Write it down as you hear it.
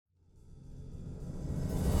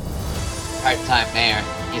part-time mayor.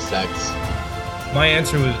 He sucks. My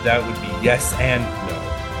answer would be yes and no.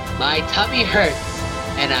 My tummy hurts,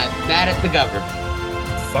 and I'm mad at the government.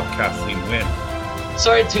 Fuck Kathleen Wynne.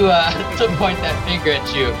 Sorry to point that finger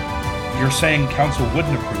at you. You're saying council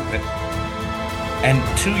wouldn't approve it, and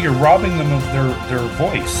two, you're robbing them of their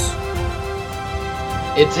voice.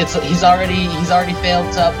 He's already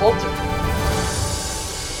failed to uphold it.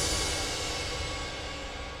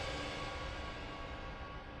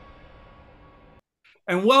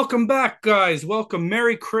 And welcome back, guys. Welcome.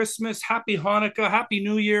 Merry Christmas, Happy Hanukkah, Happy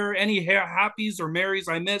New Year, any happies or marries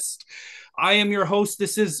I missed. I am your host.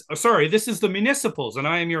 This is the Municipals, and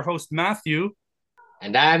I am your host, Matthew.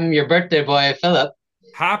 And I'm your birthday boy, Philip.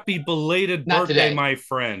 Happy belated birthday, my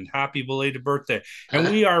friend. Happy belated birthday. And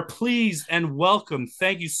we are pleased and welcome.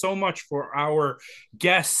 Thank you so much for our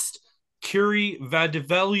guest, Kiri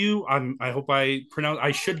Vadivelu. I hope I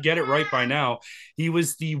should get it right by now. He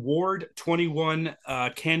was the Ward 21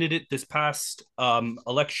 candidate this past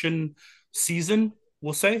election season,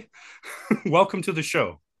 we'll say. Welcome to the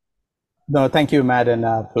show. No, thank you, Matt and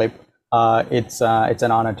Flip. It's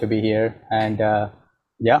an honor to be here. And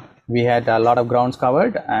yeah, we had a lot of grounds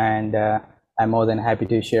covered, and I'm more than happy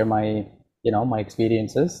to share my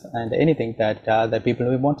experiences and anything that people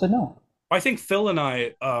will want to know. I think Phil and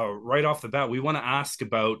I, right off the bat, we want to ask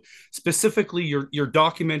about specifically your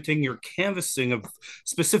documenting, your canvassing of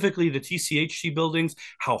specifically the TCHC buildings,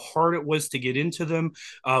 how hard it was to get into them,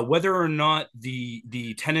 whether or not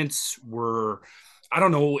the tenants were, I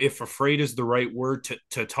don't know if afraid is the right word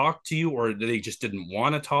to talk to you, or they just didn't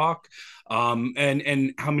want to talk,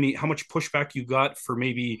 and how much pushback you got for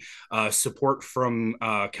maybe support from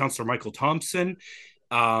Councillor Michael Thompson.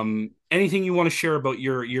 Anything you want to share about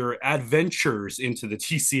your adventures into the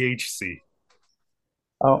TCHC?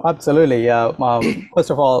 Oh, absolutely. First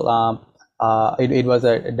of all, it was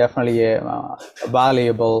definitely a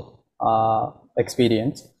valuable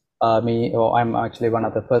experience. I'm actually one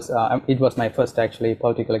of the first. It was my first actually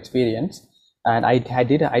political experience, and I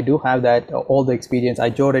do have that all the experience. I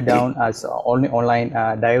jotted down as online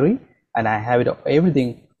diary, and I have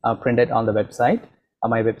everything printed on the website.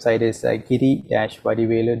 My website is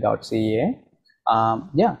kiri-vadivelu.ca.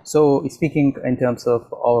 Yeah, so speaking in terms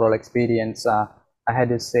of overall experience, I had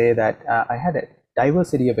to say that I had a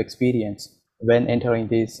diversity of experience when entering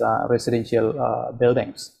these residential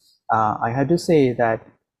buildings. I had to say that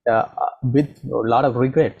with a lot of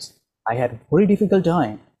regrets, I had a very difficult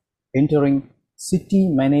time entering city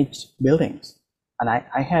managed buildings, and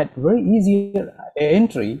I had very easy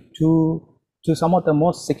entry to some of the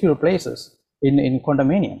most secure places in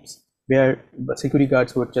condominiums, where security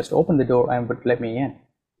guards would just open the door and would let me in,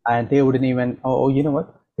 and they wouldn't even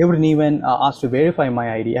they wouldn't even ask to verify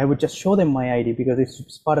my ID. I would just show them my ID because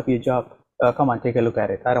it's part of your job. Come on, take a look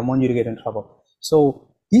at it. I don't want you to get in trouble. So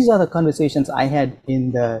these are the conversations I had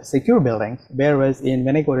in the secure buildings, whereas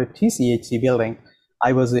when I go to TCHC building,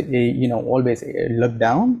 I was always looked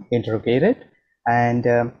down, interrogated, and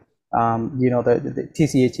the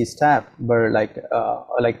TCHC staff were like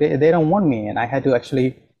they don't want me, and I had to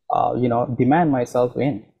actually demand myself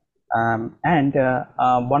in. And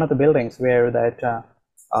one of the buildings where that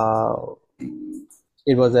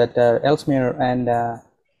it was at Ellesmere and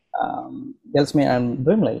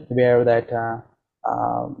Brimley, where that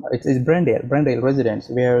it's Brendale residence,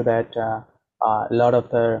 where that a lot of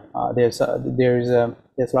the there's a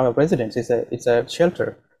lot of residents. It's a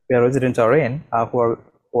shelter where residents are in who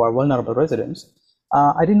are vulnerable residents.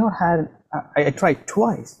 I did not have. I tried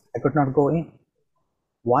twice. I could not go in.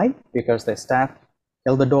 Why? Because the staff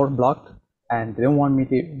held the door blocked and they didn't want me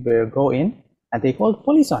to go in, and they called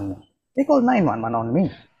police on me. They called 911 on me,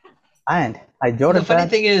 and I jotted. The funny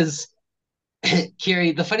thing is,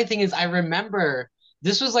 Kiri, I remember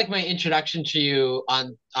this was like my introduction to you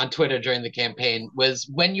on Twitter during the campaign, was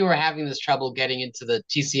when you were having this trouble getting into the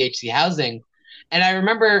TCHC housing. And I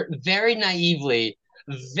remember very naively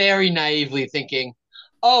thinking,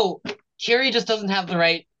 oh, Kiri just doesn't have the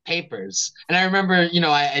right papers. And I remember,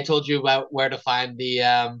 I told you about where to find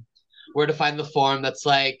the form that's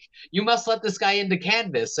like, you must let this guy into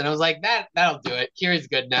canvas. And I was like, that'll do it. Kiri's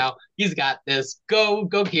good now. He's got this. Go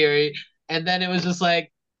Kiri. And then it was just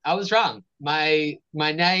like, I was wrong. My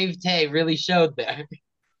naivete really showed there.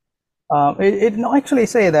 No, actually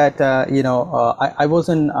say that I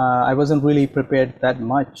wasn't really prepared that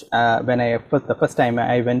much when the first time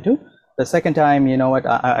I went to. The second time,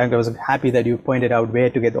 I was happy that you pointed out where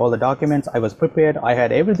to get all the documents. I was prepared. I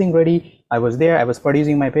had everything ready. I was there. I was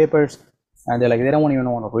producing my papers, and they're like, they don't even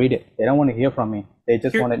want to read it. They don't want to hear from me. They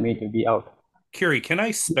just wanted me to be out. Kiri, can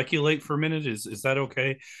I speculate for a minute? Is that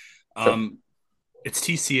okay? Sure. It's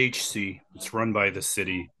TCHC. It's run by the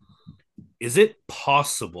city. Is it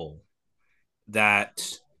possible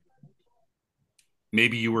that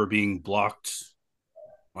maybe you were being blocked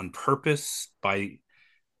on purpose by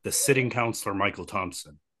the sitting councillor, Michael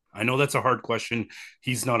Thompson? I know that's a hard question.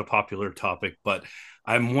 He's not a popular topic, but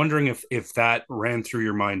I'm wondering if that ran through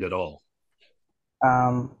your mind at all.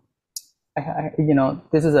 Um,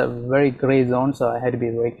 this is a very gray zone, so I had to be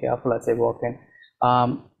very careful as I walked in.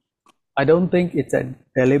 I don't think it's a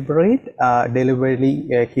deliberately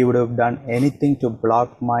he would have done anything to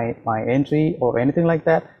block my entry or anything like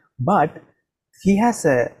that. But he has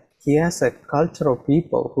a culture of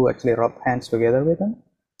people who actually rub hands together with him.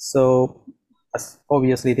 So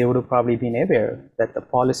obviously they would have probably been aware that the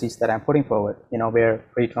policies that I'm putting forward, where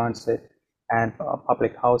free transit and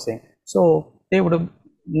public housing, so they would have,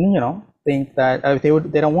 think that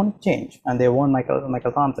they don't want change, and they want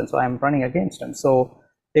Michael Thompson. So I'm running against him. So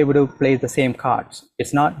they would have played the same cards.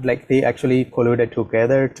 It's not like they actually colluded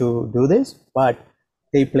together to do this, but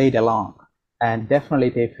they played along, and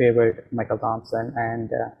definitely they favored Michael Thompson. And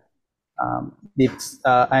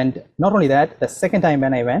not only that, the second time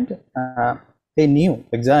when I went, they knew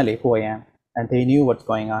exactly who I am, and they knew what's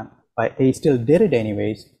going on, but they still did it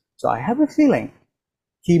anyways. So I have a feeling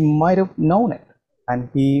he might have known it, and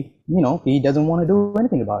he doesn't want to do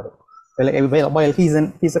anything about it. While he's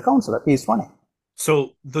a counselor, he's running.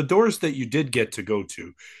 So the doors that you did get to go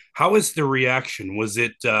to, how is the reaction? Was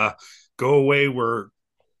it go away? We're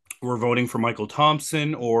voting for Michael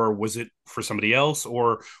Thompson, or was it for somebody else,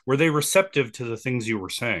 or were they receptive to the things you were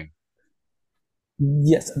saying?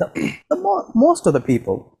 Yes, most of the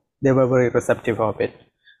people, they were very receptive of it.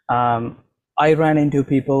 I ran into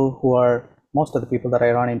people who are most of the people that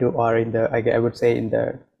I run into are in the I would say in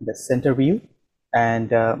the center view,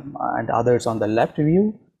 and others on the left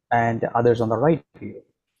view, and others on the right view.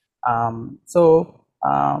 So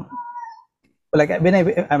like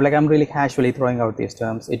I'm really casually throwing out these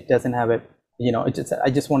terms. It doesn't have a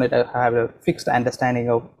I just wanted to have a fixed understanding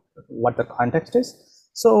of what the context is.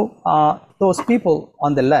 So those people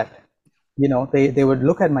on the left, they would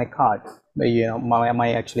look at my card, my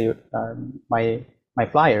actually my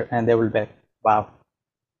flyer, and they will be, wow,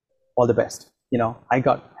 all the best. I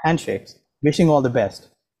got handshakes, wishing all the best,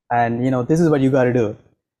 and this is what you got to do.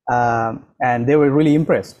 And they were really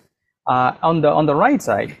impressed. On the right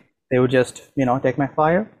side, they would just take my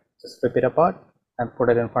flyer, just rip it apart, and put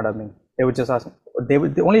it in front of me. They would just ask.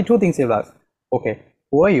 The only two things they would ask. Okay,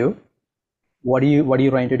 who are you? What are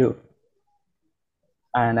you trying to do?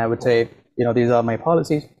 And I would say, these are my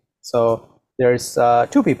policies. So there's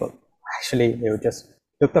two people. Actually, they would just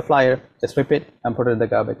took the flyer, just rip it, and put it in the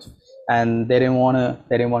garbage. And they didn't want to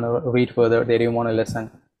read further. They didn't want to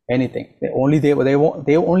listen anything. They only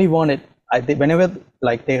wanted. Whenever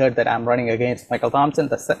like they heard that I'm running against Michael Thompson,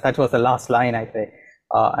 that was the last line I say.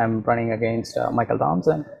 I'm running against Michael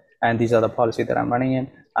Thompson, and these are the policies that I'm running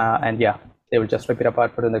in. And yeah, they will just rip it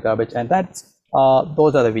apart, put it in the garbage, and that's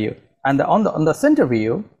those are the view. And on the center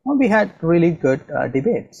view, we had really good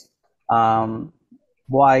debates.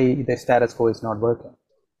 Why the status quo is not working,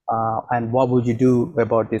 and what would you do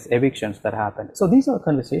about these evictions that happened? So these are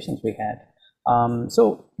conversations we had.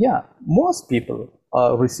 So yeah, most people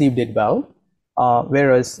received it well,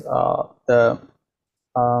 whereas the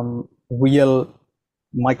real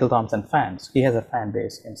Michael Thompson fans, he has a fan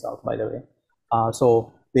base himself, by the way.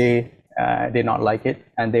 So they did not like it,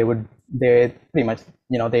 and they pretty much,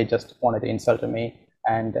 they just wanted to insult me,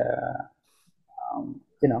 and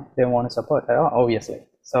they want to support, obviously.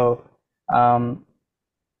 So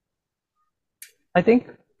I think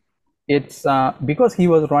it's because he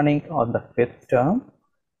was running on the fifth term.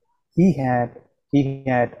 He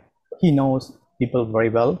knows people very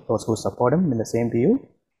well, those who support him in the same view.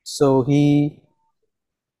 So I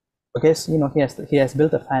guess he has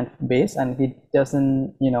built a fan base, and he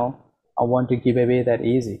doesn't want to give away that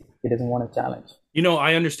easy. He doesn't want to challenge.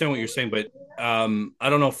 I understand what you're saying, but I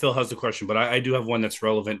don't know if Phil has the question, but I do have one that's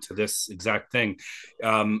relevant to this exact thing.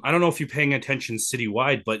 I don't know if you're paying attention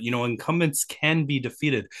citywide, but incumbents can be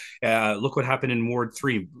defeated. Look what happened in Ward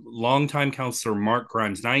 3. Longtime councillor Mark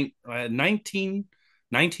Grimes, 19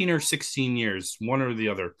 or 16 years, one or the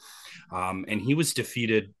other, and he was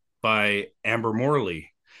defeated by Amber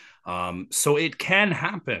Morley. So it can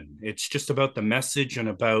happen. It's just about the message and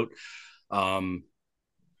about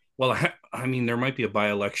well, I mean, there might be a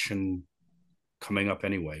by-election coming up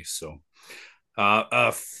anyway. So,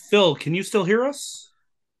 Phil, can you still hear us?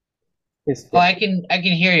 Yes, Oh, I can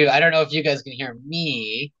hear you. I don't know if you guys can hear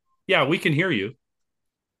me. Yeah, we can hear you.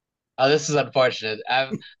 Oh, this is unfortunate.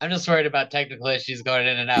 I'm just worried about technical issues going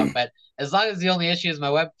in and out. But as long as the only issue is my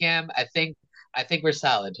webcam, I think I think we're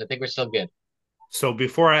solid. I think we're still good. So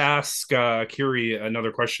before I ask Kiri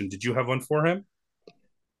another question, did you have one for him?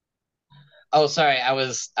 Oh, sorry. I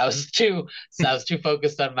was too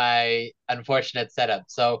focused on my unfortunate setup.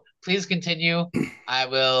 So please continue. I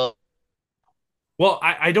will. Well,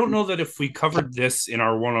 I don't know that if we covered this in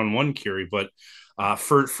our one-on-one, Kiri, but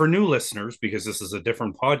for new listeners, because this is a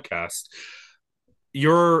different podcast,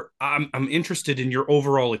 I'm interested in your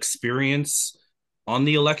overall experience on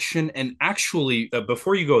the election. And actually,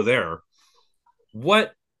 before you go there,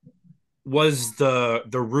 what was the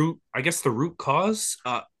root, I guess, the root cause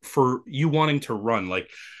for you wanting to run?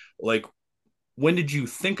 Like when did you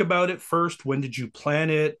think about it first? When did you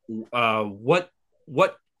plan it? What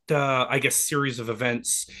I guess series of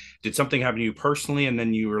events did something happen to you personally, and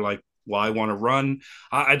then you were like, "Well, I want to run."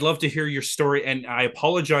 I'd love to hear your story, and I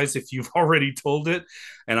apologize if you've already told it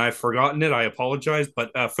and I've forgotten it. I apologize,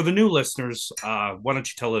 but for the new listeners, why don't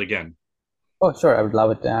you tell it again? Oh, sure, I would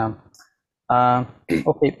love it.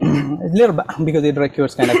 Okay, a little bit because it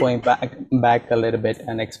requires kind of going back a little bit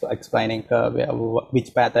and explaining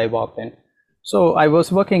which path I walked in. So I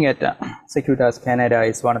was working at Securitas Canada.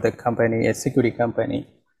 Is one of the company, a security company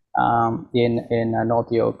in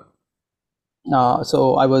North York.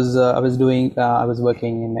 So I was doing I was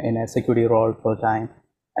working in a security role full time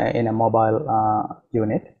in a mobile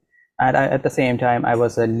unit, and at the same time I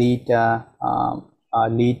was a lead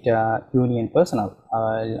union personnel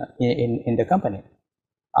in the company.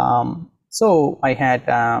 So I had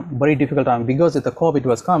very difficult time because the COVID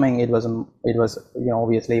was coming. It was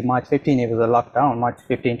obviously March 15. It was a lockdown. March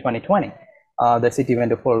 15, 2020. The city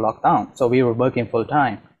went to full lockdown. So we were working full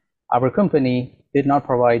time. Our company did not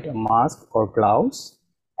provide a mask or gloves,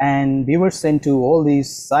 and we were sent to all these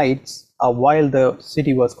sites while the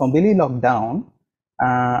city was completely locked down,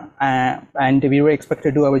 and we were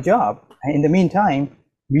expected to do our job. In the meantime,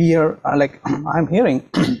 we are like I'm hearing,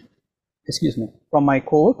 excuse me, from my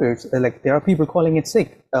coworkers, like there are people calling it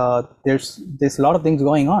sick. There's a lot of things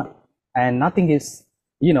going on, and nothing is,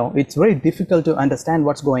 it's very difficult to understand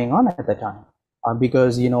what's going on at the time.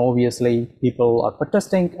 Because obviously people are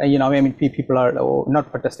protesting. People are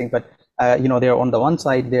not protesting, but they're on the one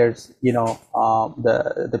side. There's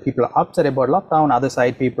the people are upset about lockdown. Other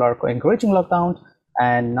side, people are encouraging lockdown,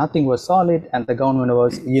 and nothing was solid. And the government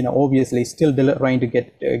was obviously still trying to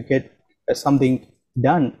get something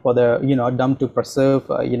done for the them to preserve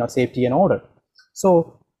safety and order.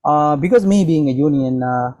 So because me being a union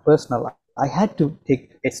personnel, I had to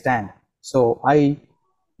take a stand. So I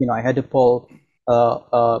had to pull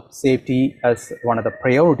safety as one of the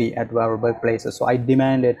priority at our workplaces. So I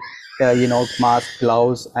demanded, mask,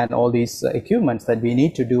 gloves, and all these equipments that we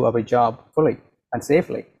need to do our job fully and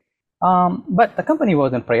safely. But the company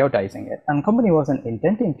wasn't prioritizing it, and company wasn't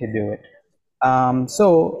intending to do it.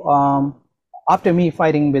 After me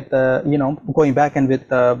fighting with going back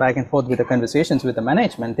and forth with the conversations with the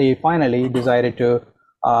management, they finally decided to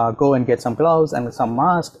go and get some gloves and some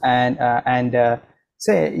masks and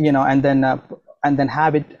say, and then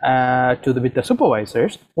have it with the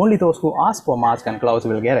supervisors. Only those who ask for mask and gloves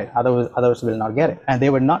will get it. Others will not get it, and they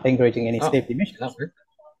were not encouraging any safety measures.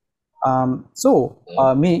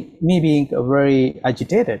 Me being very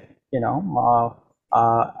agitated,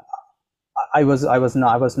 I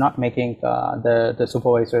was not making the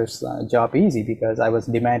supervisor's job easy because I was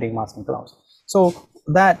demanding mask and gloves. So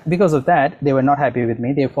because of that, they were not happy with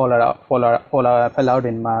me. They fell out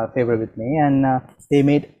in my favor with me, and they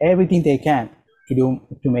made everything they can to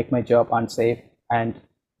make my job unsafe, and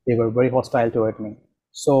they were very hostile toward me.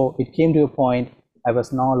 So it came to a point I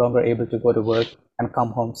was no longer able to go to work and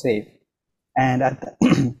come home safe. And at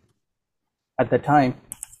the time,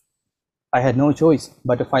 I had no choice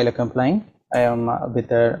but to file a complaint with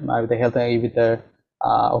the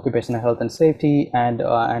Occupational Health and Safety and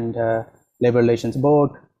Labor Relations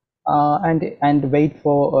Board, and wait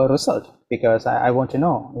for a result, because I want to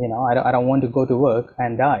know. I don't want to go to work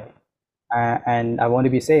and die, and I want to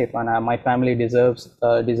be safe, and my family deserves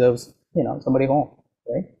somebody home,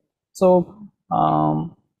 right? So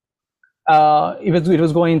it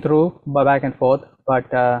was going through back and forth,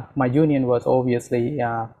 but my union was obviously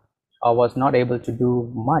was not able to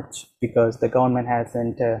do much because the government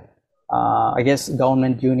hasn't. I guess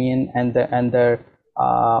government, union, and the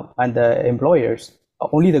employers,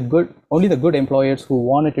 only the good employers who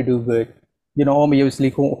wanted to do good, obviously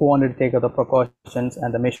who wanted to take other precautions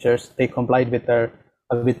and the measures, they complied with their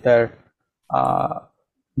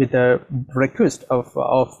request of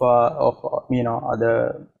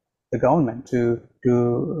the government to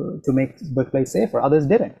make the workplace safer. Others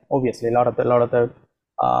didn't. Obviously, a lot of the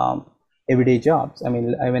everyday jobs. I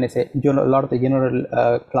mean, when I say a lot of the general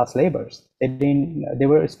class laborers, they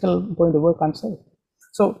were still going to work unsafe.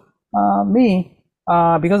 So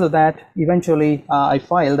because of that, eventually I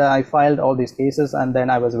filed all these cases, and then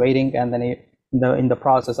I was waiting, and then in the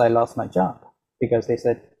process I lost my job because they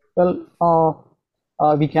said, well,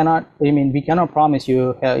 we cannot promise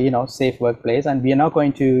you safe workplace, and we are not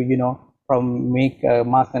going to make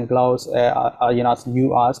masks and gloves as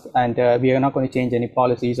you ask, and we are not going to change any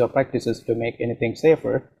policies or practices to make anything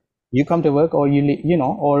safer. You come to work, or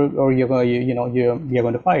or you're going we are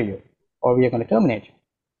going to fire you, or we are going to terminate you.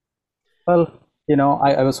 Well,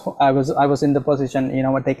 I was in the position,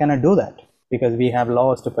 what, they cannot do that because we have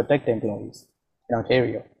laws to protect employees in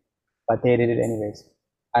Ontario, but they did it anyways.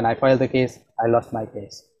 And I filed the case. I lost my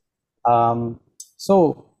case.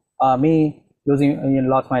 Me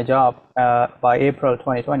lost my job by April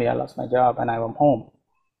 2020. I lost my job and I am home.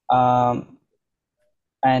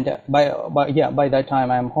 And by that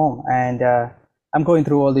time I'm home, and I'm going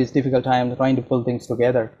through all these difficult times, trying to pull things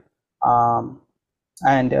together.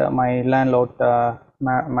 And my landlord,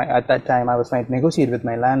 at that time I was trying to negotiate with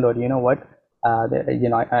my landlord. You know what?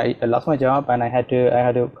 I lost my job, and I had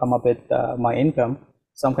to come up with my income,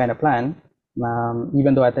 some kind of plan.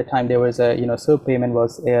 Even though at that time there was a SERP payment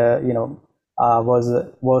was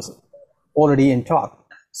already in talk.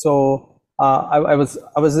 So I was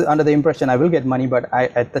under the impression I will get money, but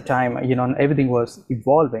at the time everything was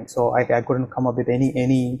evolving, so I couldn't come up with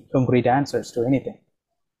any concrete answers to anything.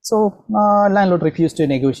 So landlord refused to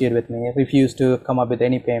negotiate with me, refused to come up with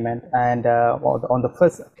any payment, and on the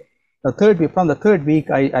third week,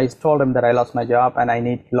 I told him that I lost my job and I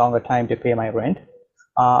need longer time to pay my rent.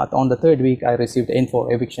 On the third week, I received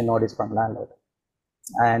eviction notice from landlord.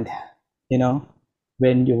 And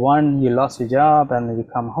when you lost your job, and you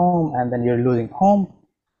come home, and then you're losing home.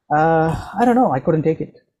 I don't know. I couldn't take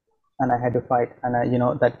it, and I had to fight. And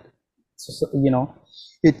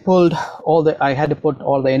it pulled I had to put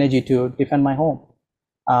all the energy to defend my home,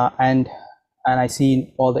 and I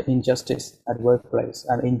seen all the injustice at workplace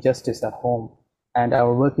and injustice at home, and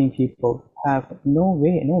our working people have no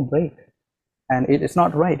break, and it's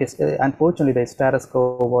not right. Unfortunately, the status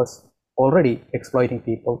quo was already exploiting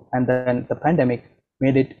people, and then the pandemic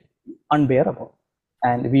made it unbearable,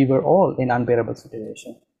 and we were all in unbearable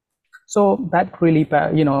situation. So that really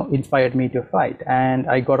inspired me to fight, and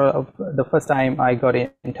I got the first time I got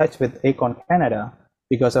in touch with Acorn Canada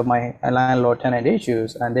because of my landlord tenant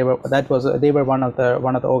issues, and they were one of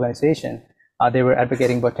the organization. They were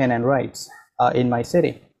advocating for tenant rights in my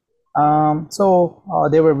city. They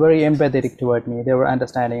were very empathetic toward me. They were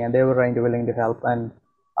understanding, and they were willing to help, and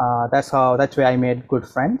that's where I made good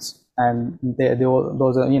friends. And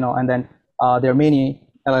those and then there are many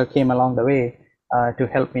came along the way to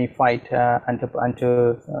help me fight and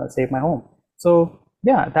to save my home. So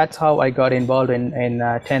yeah, that's how I got involved in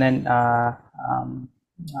tenant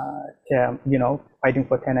fighting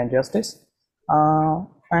for tenant justice,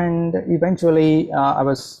 and eventually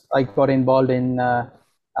I got involved in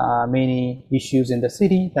many issues in the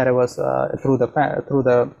city that I was through the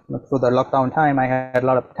lockdown time. I had a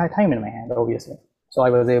lot of time in my hand, obviously, so I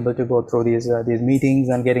was able to go through these meetings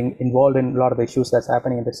and getting involved in a lot of the issues that's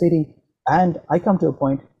happening in the city. And I come to a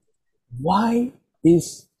point, why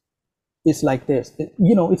is like this?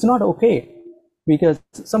 It's not okay, because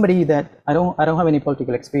somebody that I don't have any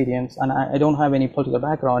political experience, and I don't have any political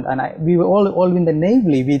background, and we were all in the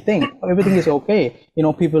naively we think everything is okay.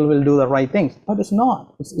 People will do the right things, but it's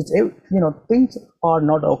not. It's things are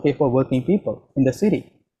not okay for working people in the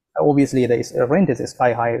city. Obviously, the rent is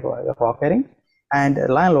sky high, rocketing, and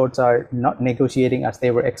landlords are not negotiating as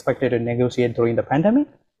they were expected to negotiate during the pandemic.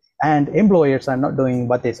 And employers are not doing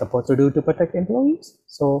what they're supposed to do to protect employees.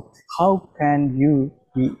 So how can you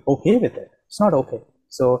be okay with it? It's not okay.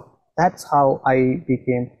 So that's how I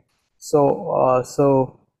became so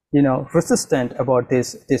resistant about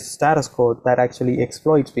this status quo that actually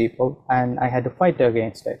exploits people, and I had to fight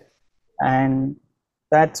against it. And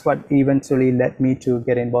that's what eventually led me to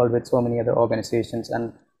get involved with so many other organizations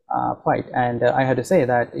and fight. And I had to say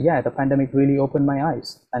that, yeah, the pandemic really opened my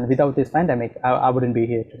eyes, and without this pandemic, I wouldn't be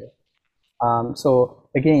here today. So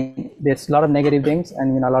again, there's a lot of negative things,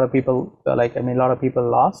 and a lot of people a lot of people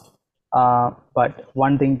lost. But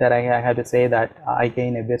one thing that I had to say, that I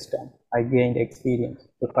gained a wisdom, I gained experience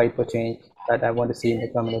to fight for change that I want to see in the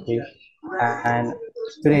community. And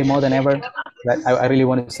today more than ever, that I really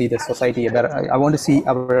want to see the society a better. I want to see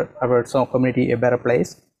our community a better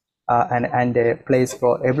place. And a place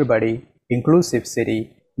for everybody, inclusive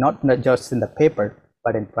city, not just in the paper,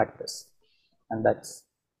 but in practice. And that's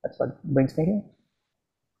what brings me here.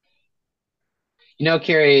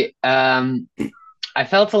 Kiri, I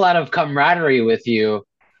felt a lot of camaraderie with you,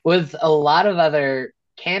 with a lot of other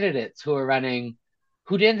candidates who were running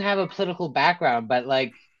who didn't have a political background, but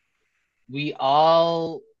like we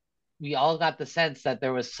all we all got the sense that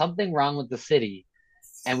there was something wrong with the city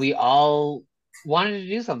and we all wanted to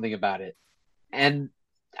do something about it. And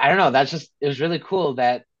I don't know, that's just it was really cool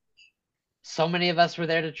that so many of us were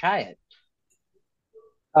there to try it.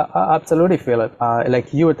 Absolutely, Philip.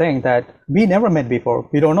 Like you would think that we never met before,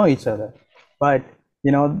 we don't know each other, but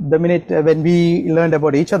the minute when we learned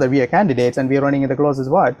about each other, we are candidates and we are running in the closest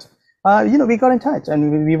watch. We got in touch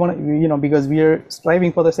and we want to, because we are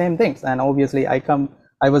striving for the same things. And obviously, at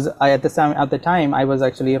the time I was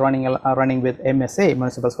actually running with MSA,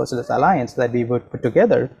 Municipal Socialist Alliance, that we would put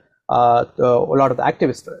together a lot of the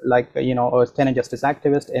activists, like tenant justice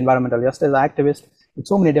activists, environmental justice activists,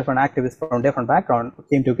 so many different activists from different backgrounds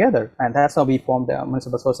came together, and that's how we formed the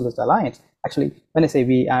Municipal Socialist Alliance. Actually, when I say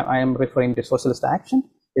we, I am referring to Socialist Action.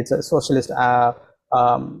 It's a socialist. It's a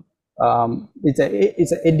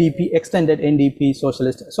NDP, extended NDP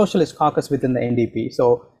socialist caucus within the NDP.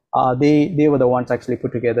 So they were the ones actually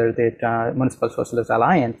put together the Municipal Socialist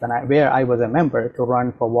Alliance, and where I was a member to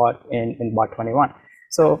run for Ward in Ward 21.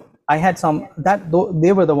 So I had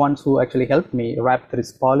they were the ones who actually helped me wrap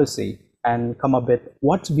this policy and come up with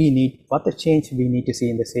what the change we need to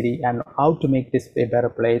see in the city, and how to make this a better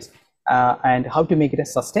place, and how to make it a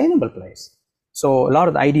sustainable place. So a lot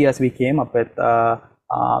of the ideas we came up with,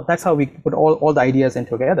 that's how we put all the ideas in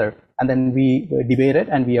together, and then we debated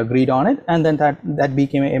and we agreed on it, and then that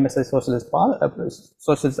became a MSI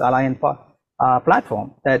Socialist Alliance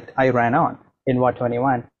platform that I ran on in Ward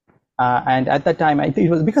 21. And at that time, I think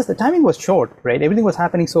it was because the timing was short, right? Everything was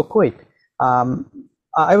happening so quick.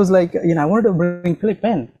 I was like, I wanted to bring Philip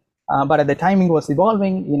in, but at the timing was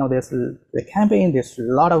evolving. There's the campaign, there's a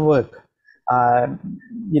lot of work. Like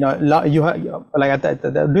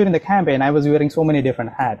during the campaign, I was wearing so many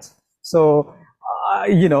different hats. So,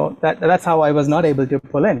 that's how I was not able to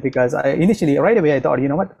pull in, because initially right away I thought,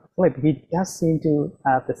 what, Philip, he does seem to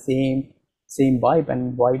have the same vibe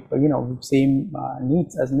and same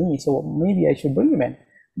needs as me. So maybe I should bring him in,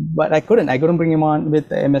 but I couldn't bring him on with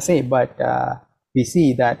the MSA. But we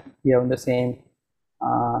see that we are on the same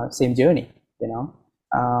journey.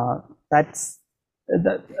 That's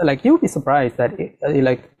like, you would be surprised that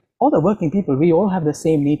like all the working people, we all have the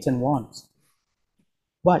same needs and wants.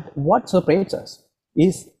 But what separates us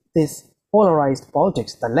is this polarized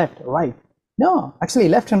politics, the left, right. No, actually,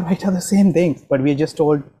 left and right are the same things, but we're just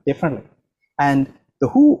told differently. And the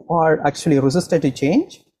who are actually resistant to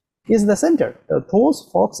change is the center. Those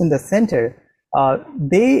folks in the center,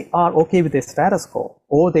 they are okay with the status quo,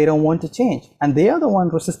 or they don't want to change, and they are the one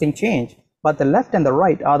resisting change. But the left and the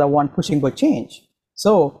right are the one pushing for change.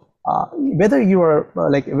 So whether you are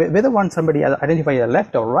whether somebody identify as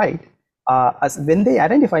left or right, as when they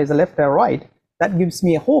identify as a left or right, that gives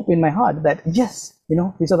me a hope in my heart that yes,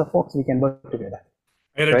 these are the folks we can work together.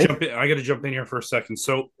 I gotta jump in here for a second.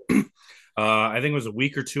 So I think it was a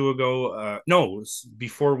week or two ago. No, it was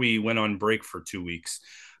before we went on break for 2 weeks.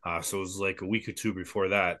 So it was like a week or two before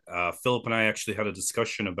that. Philip and I actually had a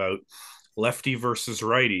discussion about lefty versus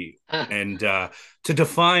righty, and to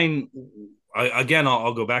define.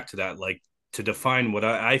 I'll go back to that. Like, to define what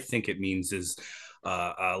I think it means is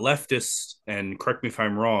leftist, and correct me if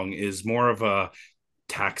I'm wrong, is more of a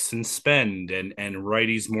tax and spend, and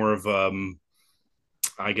righty's more of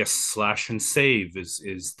I guess slash and save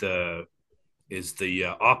is the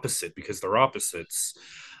opposite, because they're opposites.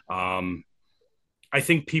 I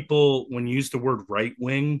think people, when you use the word right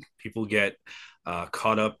wing, people get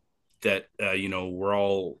caught up that we're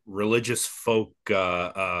all religious folk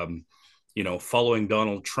following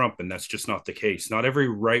Donald Trump, and that's just not the case. Not every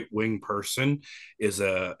right wing person is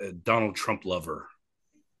a Donald Trump lover.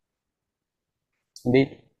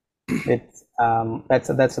 Indeed, it's that's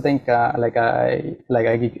the thing. Like I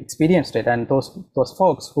experienced it, and those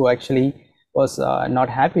folks who actually was not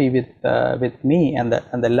happy with me and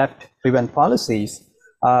the left-driven policies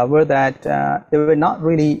were that they were not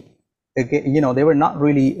really they were not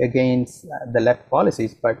really against the left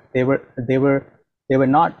policies, but they were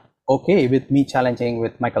not okay with me challenging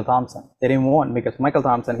with Michael Thompson. They didn't want, because Michael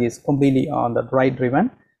Thompson, he's completely on the right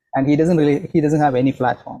driven, and he doesn't have any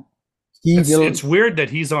platform. It's weird that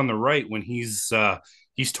he's on the right when he's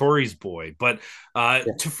Tory's boy. But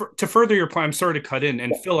to further your point, I'm sorry to cut in,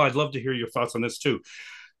 and Phil, I'd love to hear your thoughts on this too.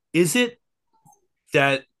 Is it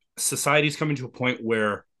that society's coming to a point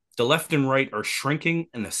where the left and right are shrinking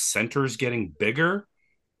and the center is getting bigger,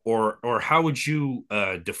 or how would you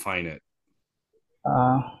define it?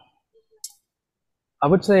 I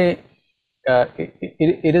would say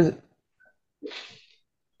it is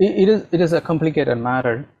it is a complicated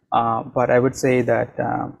matter, but I would say that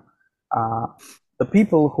the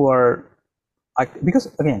people who are, because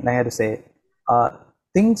again, I had to say,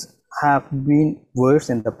 things have been worse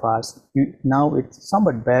in the past. Now it's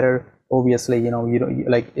somewhat better. Obviously,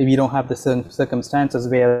 like if you don't have the circumstances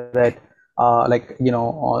where that, a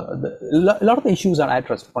lot of the issues are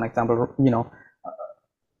addressed. For example,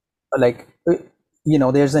 like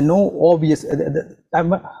there's a no obvious.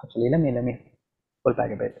 Actually, let me pull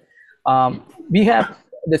back a bit. We have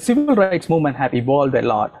the civil rights movement have evolved a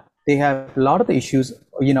lot. They have a lot of the issues,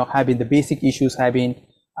 have been the basic issues have been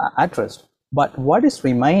addressed. But what is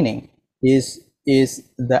remaining is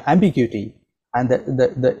the ambiguity and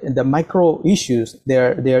the micro issues.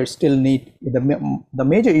 There still need the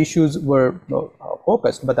major issues were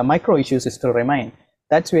focused, but the micro issues still remain.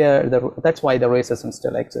 That's why the racism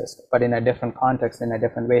still exists, but in a different context, in a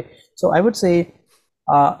different way. So I would say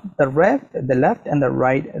the left and the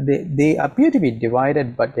right, they appear to be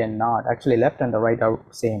divided, but they're not. Actually, left and the right are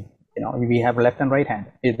same. We have left and right hand.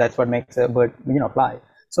 That's what makes a bird, fly.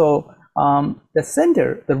 So the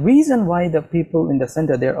center, the reason why the people in the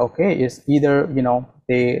center, they're okay is either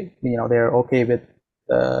they're okay with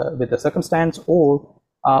the circumstance, or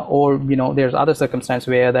there's other circumstance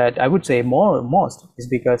where that I would say most is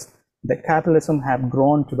because the capitalism have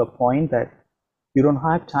grown to the point that you don't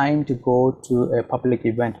have time to go to a public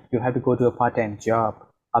event. You have to go to a part-time job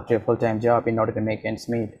after a full-time job in order to make ends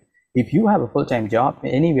meet. If you have a full-time job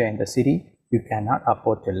anywhere in the city, you cannot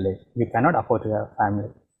afford to live. You cannot afford to have a family.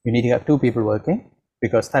 You need to have two people working,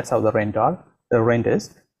 because that's how the rent is,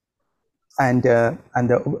 and the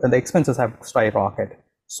expenses have skyrocketed.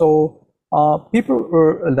 So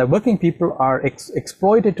the working people are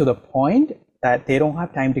exploited to the point that they don't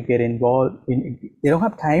have time to get involved they don't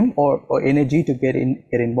have time or energy to get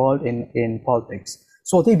involved in politics.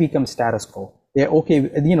 So they become status quo. They're okay,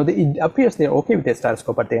 it appears they're okay with their status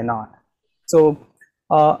quo, but they're not. So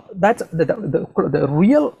that's the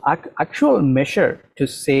real actual measure to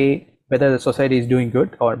say whether the society is doing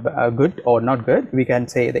good or not good. We can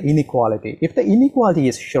say the inequality. If the inequality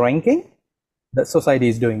is shrinking, the society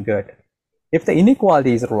is doing good. If the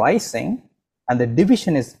inequality is rising and the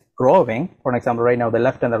division is growing, for example, right now the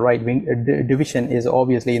left and the right wing division is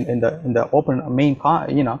obviously in the open main,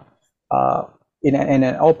 in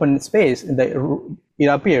an open space. It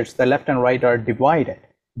appears the left and right are divided.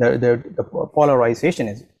 The polarization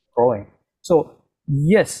is growing. So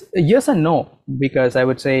yes and no, because I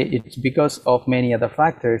would say it's because of many other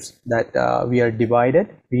factors that we are divided.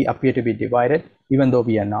 We appear to be divided, even though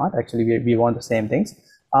we are not. Actually, we want the same things.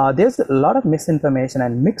 There's a lot of misinformation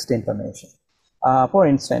and mixed information. For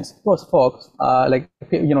instance, those folks,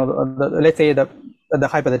 let's say the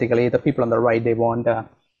hypothetically, the people on the right, they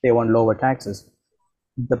want lower taxes.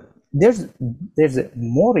 There's a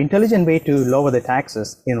more intelligent way to lower the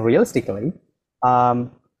taxes realistically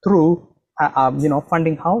through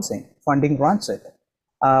funding housing, funding transit.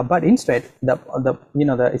 But instead,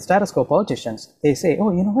 the status quo politicians, they say,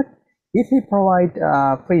 oh, you know what? If we provide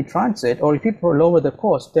free transit, or if we lower the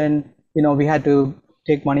cost, then we had to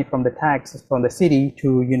take money from the taxes from the city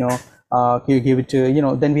to give it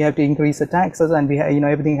to then we have to increase the taxes, and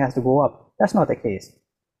everything has to go up. That's not the case.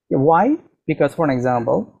 Why? Because, for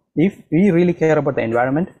example, if we really care about the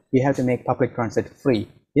environment, we have to make public transit free.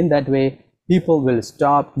 In that way, people will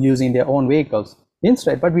stop using their own vehicles.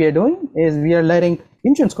 Instead, what we are doing is we are letting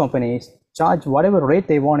insurance companies charge whatever rate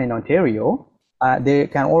they want in Ontario. They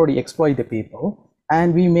can already exploit the people,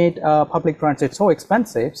 and we made public transit so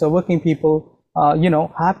expensive, so working people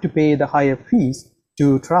have to pay the higher fees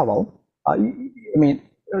to travel. I mean,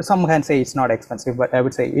 some can say it's not expensive, but I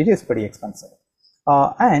would say it is pretty expensive.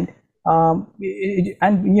 And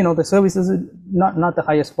the service is not the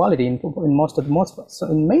highest quality in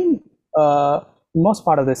most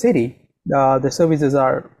part of the city. The services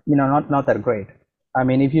are not that great. I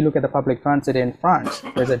mean, if you look at the public transit in France,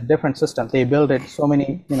 there's a different system. They built it so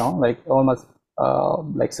many, like almost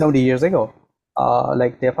 70 years ago.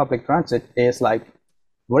 Like their public transit is like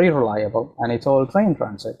very reliable, and it's all train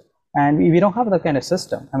transit. And we don't have that kind of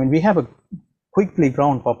system. I mean, we have a quickly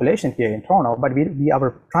grown population here in Toronto, but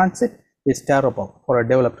our transit is terrible for a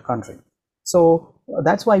developed country. So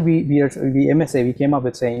that's why MSA, we came up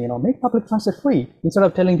with saying, make public transit free. Instead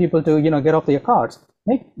of telling people to, get off their cars,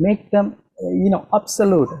 make them,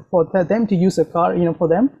 absolute for them to use a car, for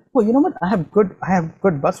them. Well, you know what? I have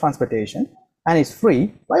good bus transportation and it's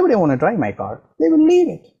free. Why would I want to drive my car? They will leave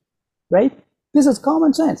it, right? This is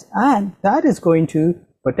common sense. And that is going to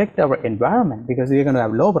protect our environment, because we're going to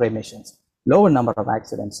have lower emissions, lower number of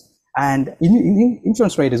accidents. and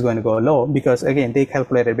insurance rate is going to go low because again they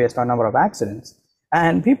calculate it based on number of accidents,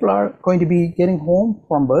 and people are going to be getting home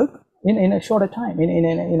from work in a shorter time,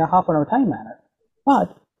 in a half an hour time manner.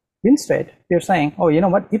 But instead they're saying, oh, you know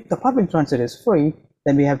what, if the public transit is free,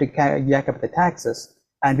 then we have to jack up the taxes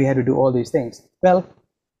and we have to do all these things. Well,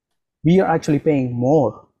 we are actually paying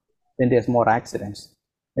more when there's more accidents,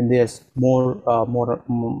 when there's more road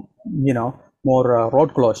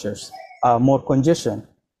closures, more congestion,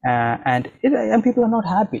 and people are not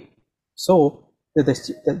happy. So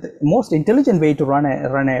the most intelligent way to run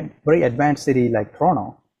a very advanced city like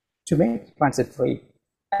Toronto, to make transit free.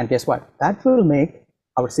 And guess what? That will make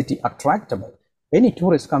our city attractable. Any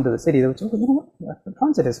tourists come to the city, they'll say, oh, you know what, the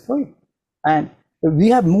transit is free. And we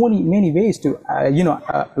have many ways to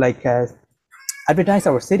advertise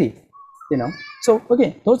our city, So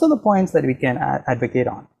again, those are the points that we can advocate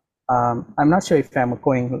on. I'm not sure if I'm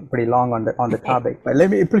going pretty long on the topic, but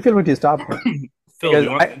let me feel free to stop me. Phil,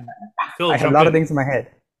 I have a lot of things in my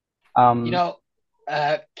head.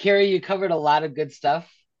 Kiri, you covered a lot of good stuff.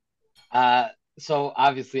 So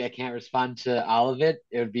obviously I can't respond to all of it.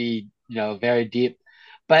 It would be, very deep.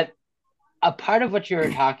 But a part of what you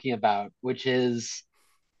were talking about, which is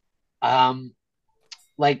I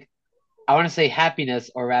want to say happiness,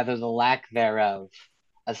 or rather the lack thereof,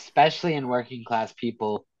 especially in working class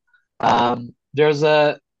people. I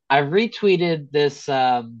retweeted this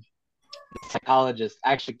psychologist.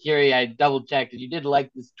 Actually, Kiri, I double checked, and you did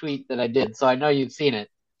like this tweet that I did, so I know you've seen it.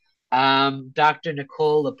 Dr.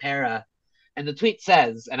 Nicole LaPera, and the tweet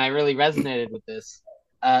says, and I really resonated with this,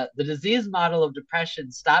 the disease model of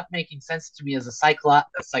depression stopped making sense to me as a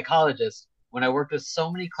psychologist when I worked with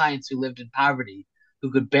so many clients who lived in poverty,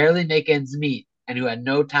 who could barely make ends meet, and who had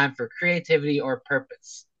no time for creativity or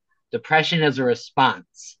purpose. Depression as a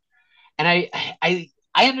response. And I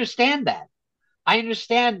understand that. I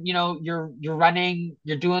understand, you're running,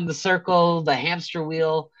 you're doing the circle, the hamster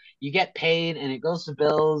wheel, you get paid and it goes to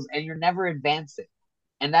bills and you're never advancing.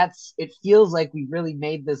 And it feels like we really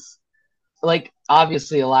made this, like,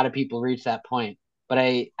 obviously a lot of people reach that point. But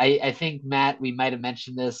I think, Matt, we might have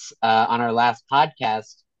mentioned this on our last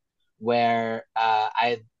podcast where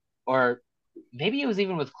or maybe it was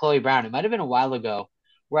even with Chloe Brown. It might have been a while ago,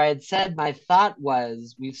 where I had said my thought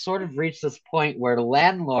was we've sort of reached this point where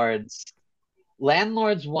landlords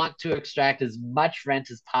want to extract as much rent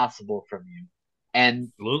as possible from you,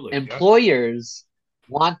 and Absolutely, employers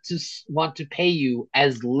want to pay you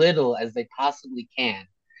as little as they possibly can,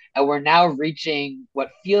 and we're now reaching what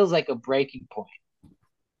feels like a breaking point.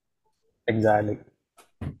 Exactly,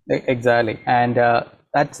 and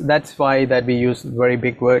that's why that we use very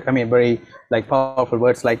big word. I mean, very powerful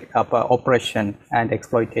words like oppression and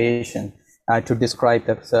exploitation to describe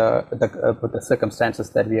the circumstances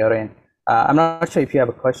that we are in. I'm not sure if you have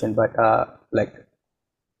a question, but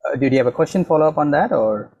did you have a question follow up on that,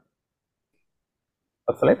 or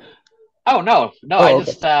a Philip? Oh no, I was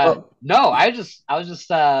just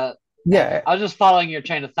yeah, I was just following your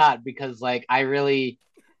train of thought because I resonate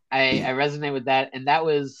with that, and that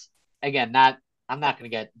was, again, I'm not going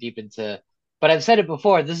to get deep into, but I've said it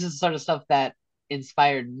before, this is the sort of stuff that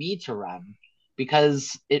inspired me to run,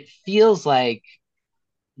 because it feels like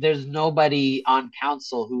there's nobody on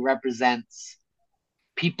council who represents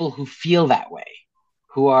people who feel that way,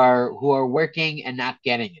 who are working and not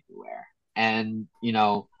getting anywhere. And,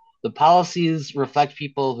 the policies reflect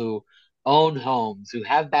people who own homes, who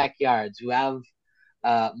have backyards, who have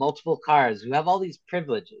multiple cars, who have all these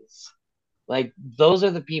privileges. Those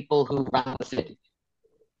are the people who run the city.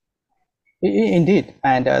 Indeed,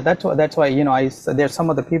 and that's why there's some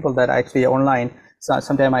of the people that actually online.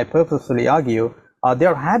 Sometimes I purposefully argue.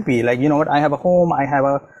 They're happy, you know what? I have a home. I have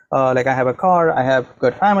I have a car. I have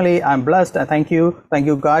good family. I'm blessed. Thank you,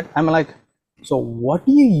 God. I'm like, so what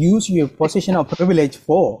do you use your position of privilege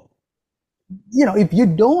for? If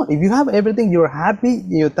you have everything, you're happy,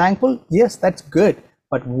 you're thankful. Yes, that's good.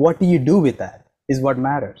 But what do you do with that is what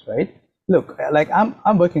matters, right? Look,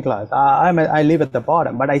 I'm working class. I live at the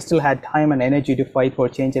bottom, but I still had time and energy to fight for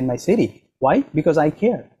change in my city. Why? Because I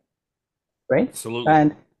care, right?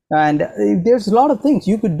 Absolutely. And there's a lot of things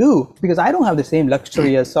you could do, because I don't have the same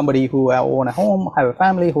luxury as somebody who own a home, have a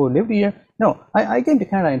family, who lived here. No, I came to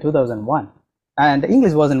Canada in 2001, and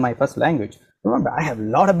English wasn't my first language. Remember, I have a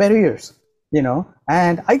lot of barriers,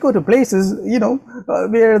 and I go to places,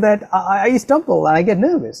 where that I stumble and I get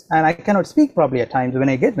nervous, and I cannot speak properly at times when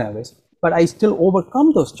I get nervous, but I still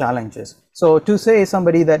overcome those challenges. So to say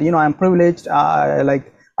somebody that, I'm privileged, I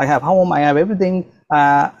have home, I have everything,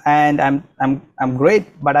 and I'm great,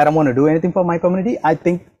 but I don't want to do anything for my community, I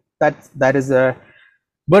think that is a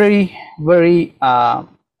very, very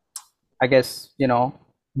I guess,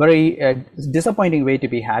 very disappointing way to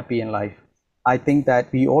be happy in life. I think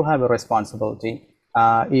that we all have a responsibility.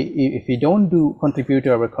 If we don't contribute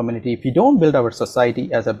to our community, if we don't build our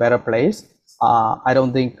society as a better place, I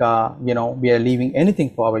don't think we are leaving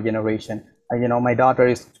anything for our generation. My daughter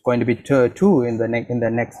is going to be two in the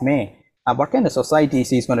next May. What kind of society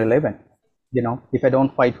she's going to live in? If I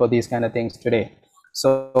don't fight for these kind of things today.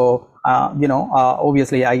 So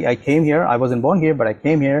obviously I came here. I wasn't born here, but I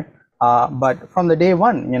came here. But from the day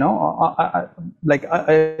one, I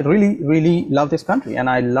really, really love this country, and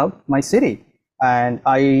I love my city, and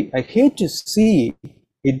I hate to see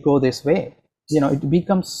it go this way. It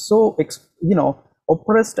becomes so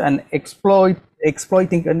oppressed and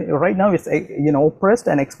exploiting, and right now it's oppressed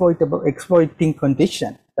and exploiting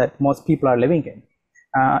condition that most people are living in.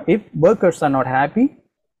 If workers are not happy,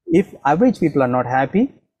 if average people are not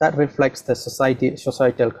happy, that reflects the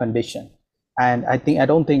societal condition. And I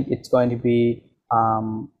don't think it's going to be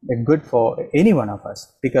good for any one of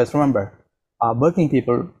us, because remember, working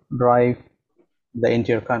people drive the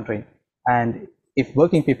entire country. And if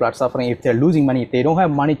working people are suffering, if they're losing money, if they don't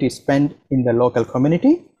have money to spend in the local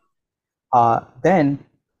community, then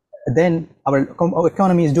our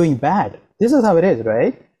economy is doing bad. This is how it is,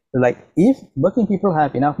 right? Like, if working people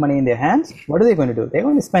have enough money in their hands, what are they going to do? They're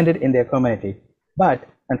going to spend it in their community. But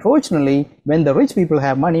unfortunately, when the rich people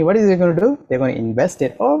have money, what are they going to do? They're going to invest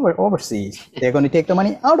it overseas. They're going to take the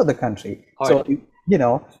money out of the country. So,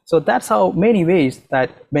 so that's how many ways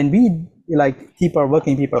that when we keep our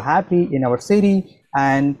working people happy in our city,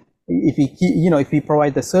 and if we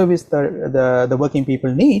provide the service the working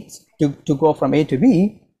people needs to go from A to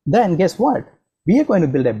B, then guess what? We are going to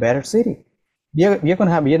build a better city. We are not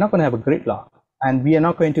going to have a gridlock, and we are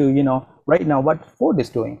not going to, right now what Ford is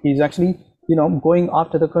doing, he's actually, going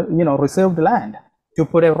after the, reserved land to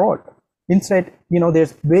put a road. Instead,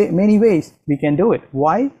 there's many ways we can do it.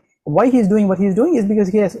 Why he's doing what he's doing is because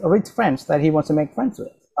he has rich friends that he wants to make friends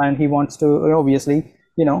with, and he wants to, obviously,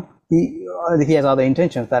 he has other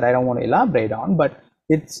intentions that I don't want to elaborate on, but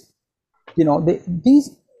it's, these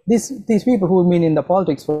people who've been in the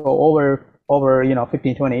politics for over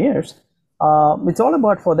 15, 20 years, it's all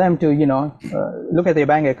about for them to, look at their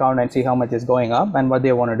bank account and see how much is going up and what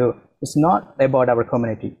they want to do. It's not about our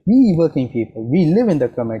community. We working people, we live in the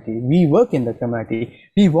community, we work in the community.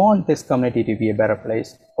 We want this community to be a better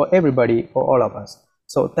place for everybody, for all of us.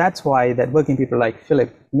 So that's why that working people like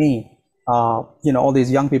Philip, me, all these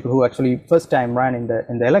young people who actually first time ran in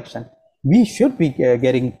the election, we should be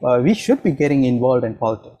getting involved in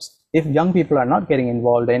politics. If young people are not getting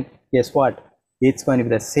involved in, guess what? It's going to be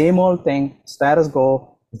the same old thing, status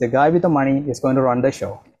quo. The guy with the money is going to run the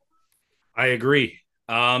show. I agree.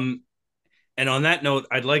 And on that note,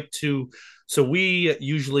 I'd like to, so we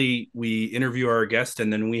interview our guest,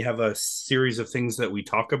 and then we have a series of things that we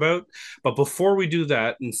talk about. But before we do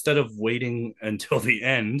that, instead of waiting until the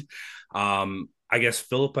end, I guess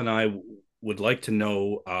Philip and I would like to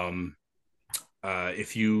know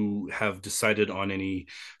if you have decided on any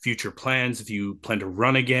future plans, if you plan to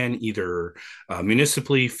run again, either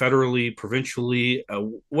municipally, federally, provincially.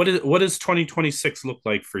 What does 2026 look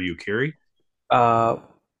like for you, Kiri?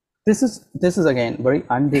 This is again very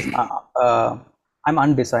I'm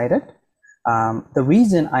undecided. The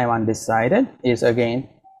reason I'm undecided is, again,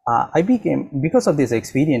 because of these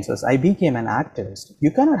experiences, I became an activist.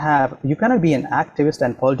 You cannot be an activist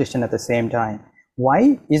and politician at the same time.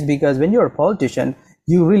 Why? Is because when you're a politician,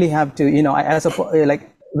 you really have to,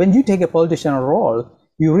 when you take a politician role,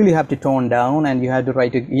 you really have to tone down, and you have to try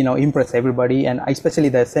to, impress everybody, and especially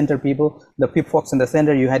the center people, the folks in the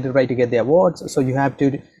center, you had to try to get their votes. So you have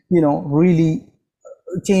to, really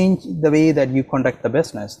change the way that you conduct the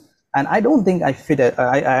business. And I don't think I fit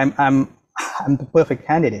I'm the perfect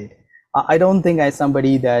candidate. I don't think I'm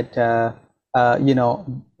somebody that,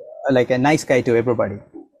 like a nice guy to everybody.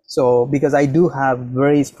 So, because I do have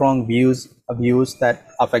very strong views that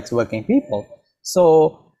affects working people.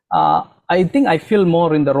 So, I think I feel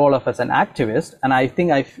more in the role of as an activist, and I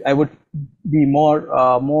think I would be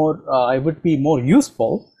I would be more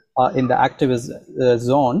useful in the activist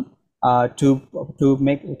zone to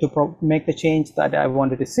make the change that I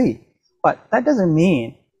wanted to see. But that doesn't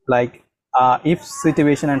mean if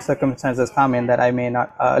situation and circumstances come in that I may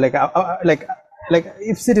not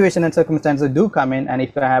if situation and circumstances do come in, and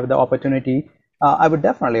if I have the opportunity, I would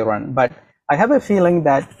definitely run. But I have a feeling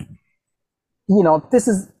that, this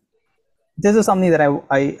is something that I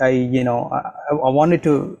wanted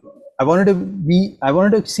to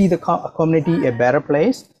see the community a better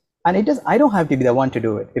place. And I don't have to be the one to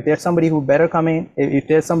do it. If there's somebody who better come in, if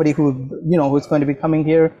there's somebody who, who's going to be coming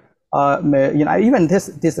here, even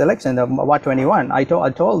this election, the Wat 21, I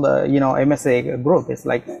told the MSA group, it's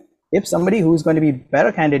like, if somebody who's going to be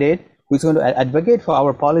better candidate, who's going to advocate for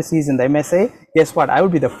our policies in the MSA, guess what? I will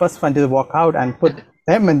be the first one to walk out and put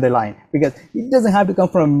them in the line, because it doesn't have to come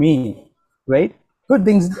from me, right? Good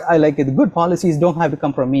things, I like it. Good policies don't have to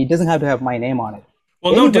come from me. It doesn't have to have my name on it.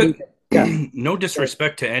 Well, Anybody, no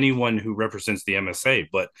disrespect to anyone who represents the MSA,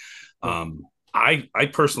 but I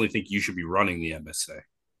personally think you should be running the MSA.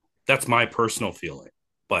 That's my personal feeling,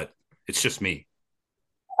 but it's just me.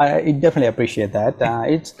 I definitely appreciate that.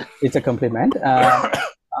 It's a compliment.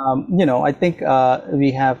 I think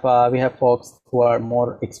we have folks who are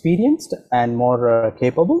more experienced and more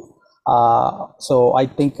capable. So I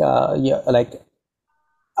think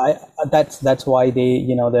that's why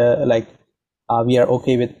we are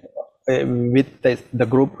okay with the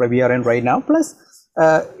group we are in right now. Plus,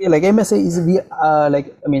 MSA is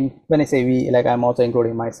when I say we, I'm also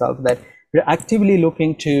including myself, that we're actively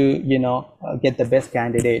looking to get the best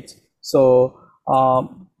candidates. So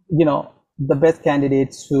the best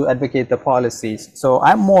candidates to advocate the policies. So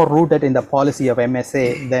I'm more rooted in the policy of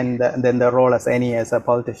MSA than the role as a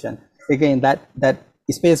politician. Again, that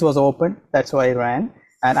space was open. That's why I ran,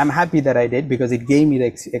 and I'm happy that I did, because it gave me the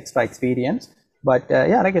extra experience. But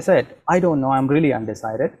like I said, I don't know. I'm really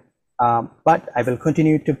undecided. But I will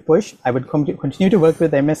continue to push. I will continue to work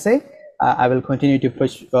with MSA. I will continue to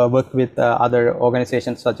work with other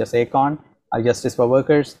organizations such as ACON, Justice for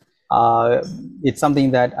Workers. It's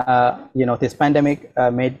something that this pandemic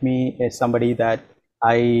made me somebody that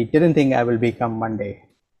I didn't think I will become Monday.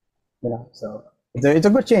 So it's a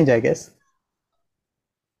good change, I guess.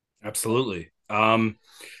 Absolutely.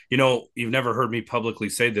 You've never heard me publicly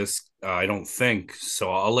say this, I don't think.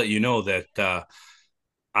 So I'll let you know that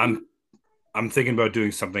I'm thinking about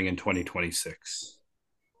doing something in 2026.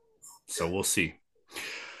 So we'll see.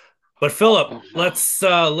 But Philip, let's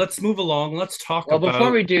move along. Let's talk about. Well,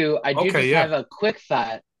 before we do, I do have a quick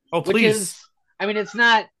thought. Oh, please. Which is, I mean, it's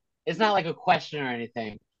not like a question or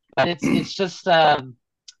anything, but it's just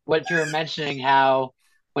what you were mentioning, how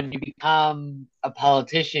when you become a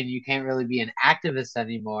politician, you can't really be an activist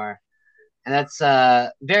anymore. And that's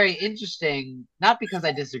very interesting, not because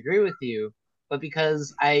I disagree with you, but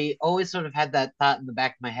because I always sort of had that thought in the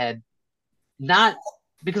back of my head, not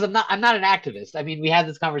because I'm not an activist. I mean, we had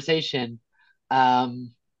this conversation where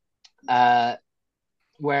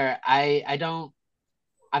I don't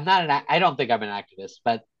think I'm an activist,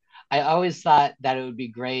 but I always thought that it would be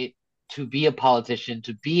great to be a politician,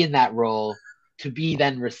 to be in that role, to be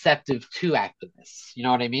then receptive to activists. You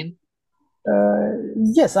know what I mean?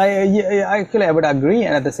 Yes, I feel I would agree,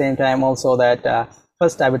 and at the same time also that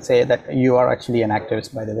first I would say that you are actually an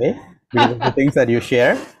activist, by the way, because of the things that you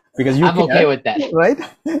share. Because I'm okay with that, right?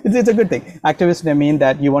 It's a good thing. Activists mean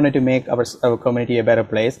that you wanted to make our community a better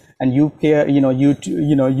place, and you care. You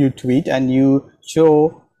tweet and you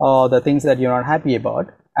show the things that you're not happy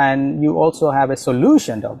about, and you also have a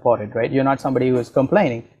solution for it, right? You're not somebody who is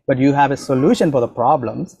complaining, but you have a solution for the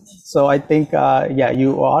problems. So I think,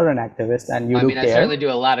 you are an activist, and you do care. I certainly do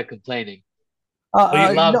a lot of complaining.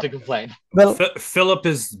 I love to complain. Well, Philip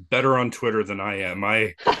is better on Twitter than I am.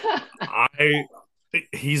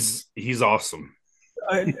 He's awesome.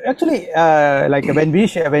 Actually, when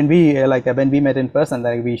we met in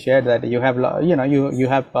person, we shared that you have you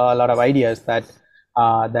have a lot of ideas that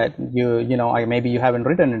maybe you haven't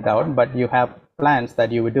written it down, but you have plans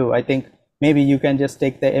that you would do. I think maybe you can just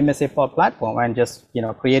take the MSA platform and just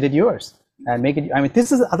create it yours and make it. I mean,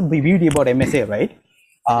 this is the beauty about MSA, right?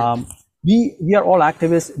 We are all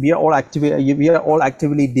activists. We are all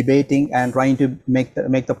actively debating and trying to make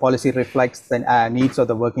the policy reflects the needs of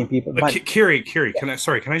the working people. But Kiri, can I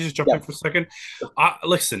just jump in for a second?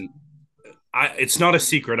 Listen, it's not a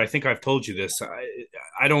secret. I think I've told you this.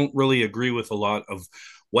 I don't really agree with a lot of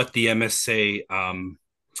what the MSA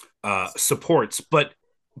supports, but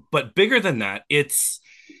bigger than that, it's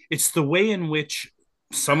the way in which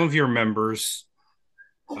some of your members,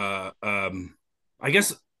 I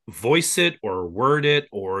guess, voice it or word it,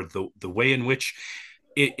 or the way in which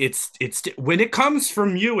it's when it comes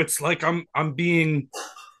from you, it's like I'm being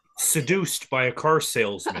seduced by a car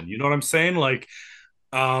salesman. You know what I'm saying? Like,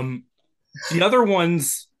 the other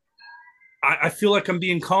ones, I feel like I'm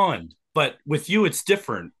being conned, but with you, it's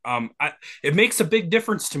different. It makes a big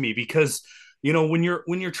difference to me, because when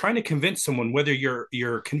you're trying to convince someone, whether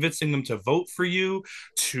you're convincing them to vote for you,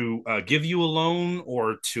 to give you a loan,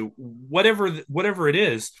 or to whatever it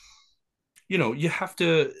is, you have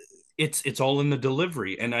to. It's all in the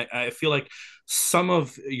delivery, and I feel like some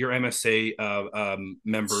of your MSA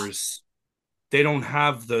members, they don't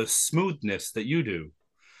have the smoothness that you do.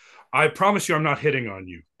 I promise you, I'm not hitting on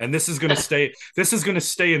you, and this is gonna stay. This is gonna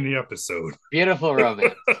stay in the episode. Beautiful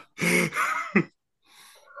romance.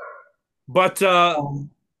 But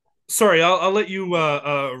sorry, I'll let you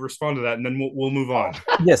respond to that, and then we'll move on.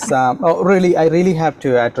 Yes, really, I really have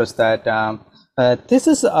to address that. This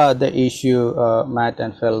is the issue, Matt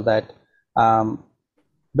and Phil, that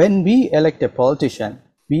when we elect a politician,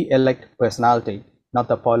 we elect personality, not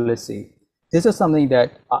the policy. This is something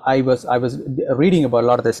that I was reading about a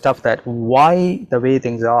lot of the stuff, that why the way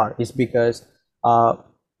things are is because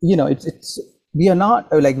it's we are not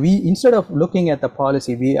like, we, instead of looking at the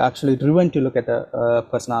policy, we actually driven to look at the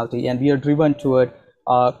personality, and we are driven toward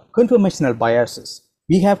confirmational biases.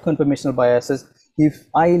 We have confirmational biases. If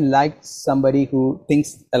I like somebody who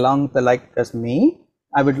thinks along the like as me,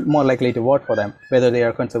 I would more likely to vote for them, whether they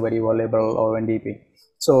are conservative or liberal or NDP.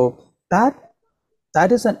 So that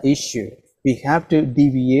is an issue. We have to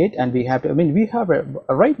deviate, and we have to, I mean, we have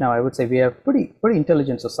right now, I would say we have pretty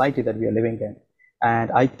intelligent society that we are living in.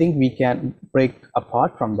 And I think we can break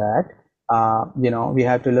apart from that. We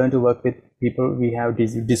have to learn to work with people we have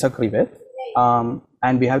disagree with,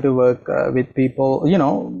 and we have to work with people,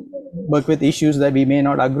 work with issues that we may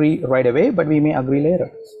not agree right away, but we may agree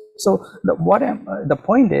later. So the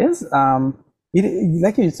point is,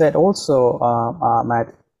 like you said also,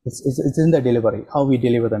 Matt, it's in the delivery, how we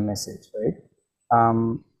deliver the message, right?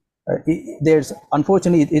 There's,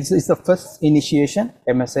 unfortunately, it's the first initiation,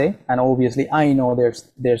 MSA, and obviously I know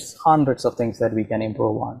there's hundreds of things that we can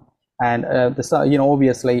improve on, and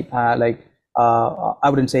obviously, I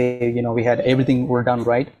wouldn't say we had everything were done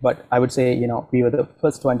right, but I would say we were the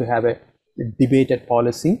first one to have a debated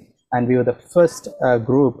policy, and we were the first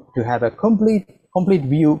group to have a complete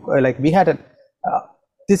view. Like, we had a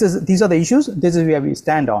these are the issues, this is where we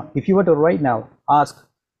stand on. If you were to right now ask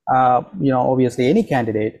obviously any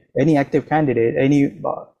candidate, any active candidate, any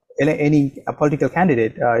political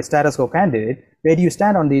candidate, status quo candidate, where do you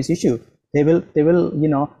stand on these issues? They will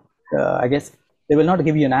I guess they will not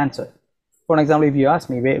give you an answer. For example, if you ask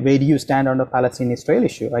me, where do you stand on the Palestine-Israel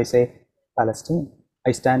issue? I say Palestine.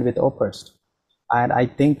 I stand with oppressed, and I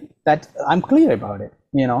think that I'm clear about it.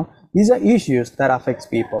 These are issues that affects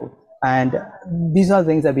people, and these are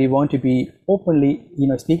things that we want to be openly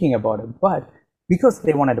speaking about it. But because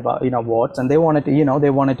they wanted about votes, and they wanted to they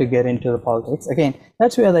wanted to get into the politics again,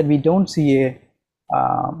 that's where that we don't see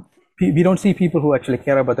people who actually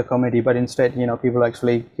care about the community, but instead people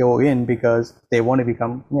actually go in because they want to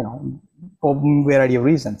become for a variety of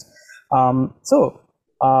reasons. So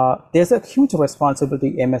there's a huge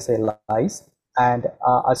responsibility MSA lies, and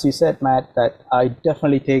as you said, Matt, that I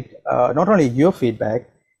definitely take not only your feedback,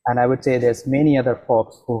 and I would say there's many other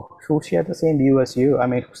folks who share the same view as you. I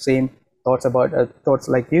mean, same thoughts about thoughts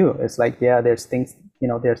like you. It's like, yeah, there's things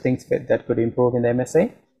there's things that could improve in the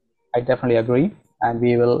MSA. I definitely agree, and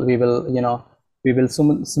we will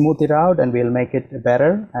smooth it out, and we'll make it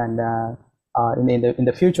better. And in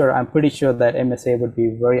the future, I'm pretty sure that MSA would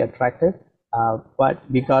be very attractive. But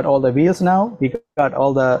we got all the wheels now. We got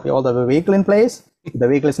all the vehicle in place. The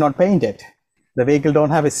vehicle is not painted. The vehicle don't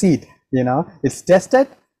have a seat. It's tested.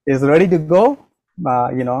 It's ready to go.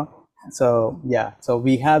 So yeah. So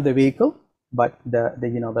we have the vehicle, but the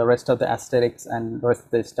rest of the aesthetics and rest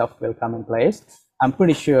of the stuff will come in place. I'm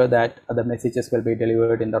pretty sure that the messages will be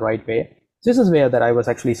delivered in the right way. This is where that I was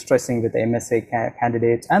actually stressing with the MSA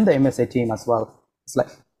candidates and the MSA team as well. It's like,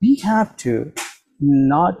 we have to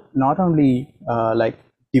not only like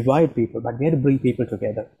divide people, but we have to bring people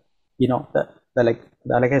together.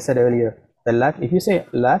 Like I said earlier, the left, if you say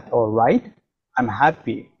left or right, I'm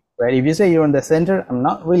happy, right? If you say you're in the center, I'm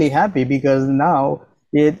not really happy, because now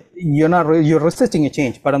you're resisting a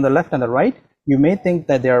change. But on the left and the right, you may think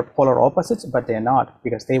that they're polar opposites, but they're not,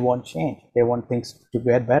 because they want change. They want things to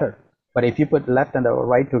get better. But if you put left and the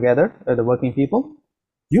right together, the working people,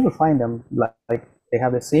 you will find them like they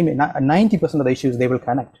have the same 90% of the issues. They will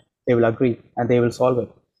connect, they will agree, and they will solve it.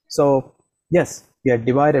 So yes, we are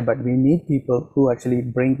divided, but we need people who actually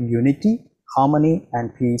bring unity, harmony,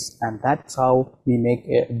 and peace, and that's how we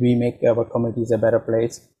make our communities a better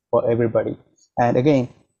place for everybody. And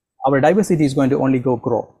our diversity is going to only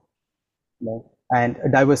grow. And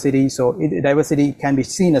diversity, diversity can be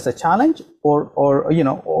seen as a challenge, or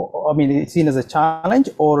it's seen as a challenge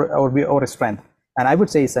or a strength. And I would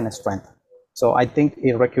say it's a strength. So I think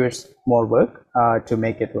it requires more work to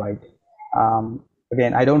make it right.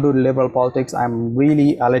 Again, I don't do liberal politics. I'm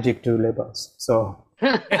really allergic to liberals. So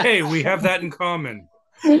hey, we have that in common.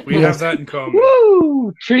 We have that in common.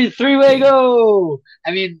 Woo! Three-way go!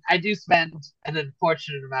 I mean, I do spend an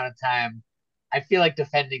unfortunate amount of time, I feel like,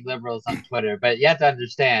 defending liberals on Twitter, but you have to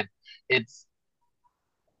understand,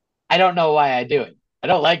 I don't know why I do it. I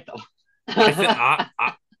don't like I think them.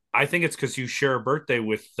 I think it's because you share a birthday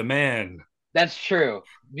with the man. That's true.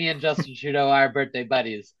 Me and Justin Trudeau are birthday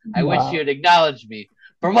buddies. I wish Wow. you'd acknowledge me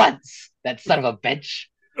for once, that son of a bitch.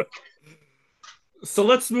 So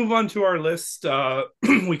let's move on to our list.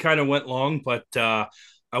 We kind of went long, but I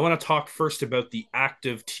want to talk first about the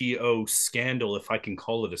active TO scandal, if I can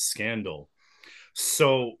call it a scandal.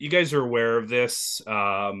 So you guys are aware of this.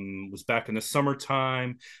 It was back in the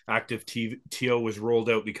summertime. TO was rolled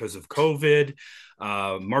out because of COVID.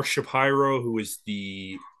 Mark Shapiro, who is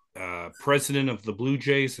the president of the Blue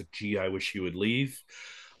Jays, gee, I wish he would leave.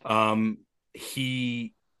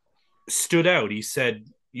 He stood out. He said,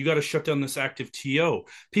 "You got to shut down this active TO.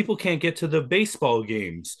 People can't get to the baseball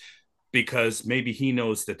games." Because maybe he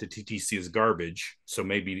knows that the TTC is garbage. So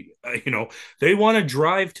maybe, they want to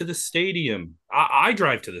drive to the stadium. I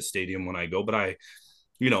drive to the stadium when I go, but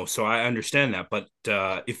so I understand that. But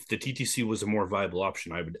if the TTC was a more viable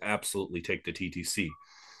option, I would absolutely take the TTC.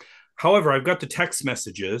 However, I've got the text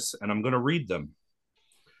messages and I'm going to read them.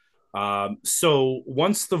 So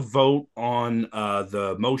once the vote on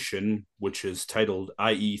the motion, which is titled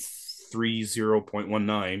IE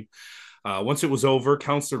 30.19, once it was over,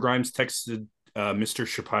 Councillor Grimes texted Mr.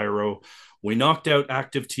 Shapiro, "We knocked out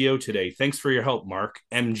active TO today. Thanks for your help, Mark.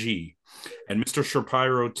 MG." And Mr.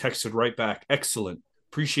 Shapiro texted right back, "Excellent.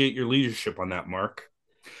 Appreciate your leadership on that, Mark."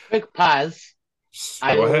 Quick pause.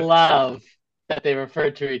 I Go ahead. love that they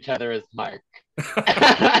refer to each other as Mark.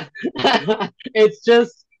 It's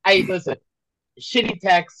just I listen, shitty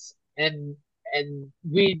texts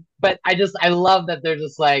but I love that they're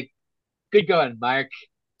just like, good going, Mark.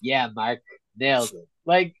 Yeah, Mark. Nailed it.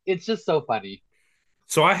 Like, it's just so funny.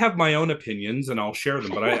 So I have my own opinions and I'll share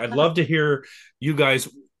them, but I'd love to hear you guys.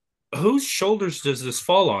 Whose shoulders does this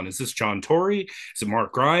fall on? Is this John Tory? Is it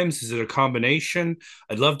Mark Grimes? Is it a combination?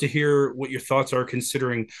 I'd love to hear what your thoughts are,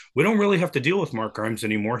 considering we don't really have to deal with Mark Grimes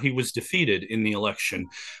anymore. He was defeated in the election,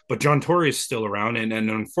 but John Tory is still around. And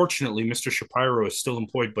unfortunately, Mr. Shapiro is still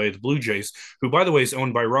employed by the Blue Jays, who, by the way, is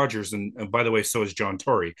owned by Rogers. And by the way, so is John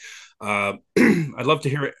Tory. I'd love to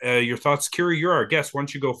hear your thoughts. Kiri, you're our guest. Why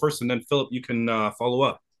don't you go first? And then Philip, you can follow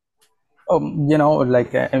up.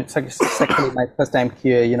 Like it's actually my first time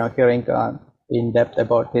here, hearing in depth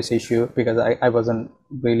about this issue because I wasn't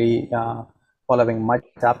really following much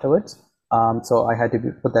afterwards. So I had to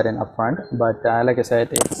put that in upfront. But like I said,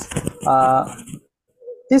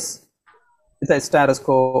 this is a status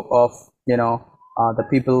quo of the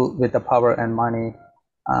people with the power and money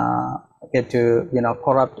get to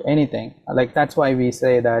corrupt anything. Like that's why we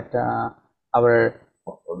say that our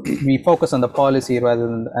we focus on the policy rather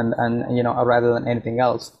than rather than anything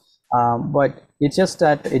else. But it's just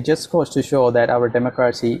that it just goes to show that our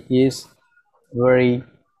democracy is very,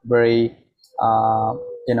 very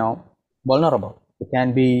vulnerable. It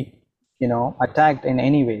can be attacked in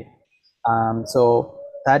any way. So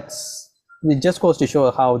it just goes to show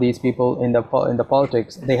how these people in the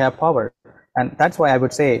politics, they have power, and that's why I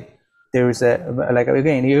would say there is like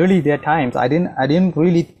again early there times I didn't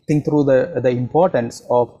really think through the importance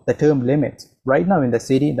of the term limits. Right now in the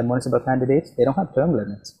city, the municipal candidates, they don't have term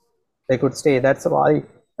limits. They could stay. That's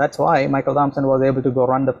why Michael Thompson was able to go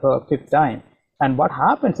run the fifth time. And what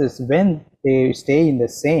happens is when they stay in the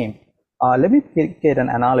same, let me get an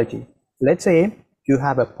analogy. Let's say you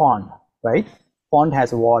have a pond, right? Pond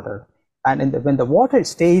has water, and when the water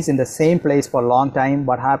stays in the same place for a long time,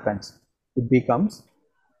 what happens? It becomes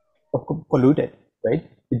polluted, right?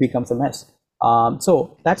 It becomes a mess.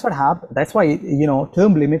 So that's what happens. That's why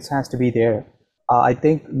term limits has to be there. I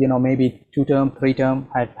think maybe 2-term, 3-term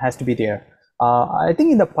has to be there. I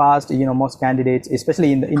think in the past, most candidates,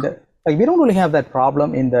 especially in the like, we don't really have that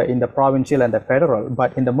problem in the provincial and the federal,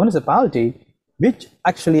 but in the municipality, which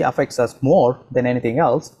actually affects us more than anything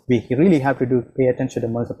else, we really have to pay attention to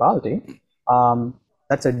municipality.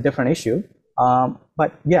 That's a different issue.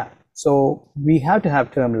 But yeah, so we have to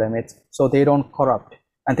have term limits so they don't corrupt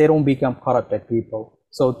and they don't become corrupted people.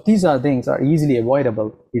 So these things are easily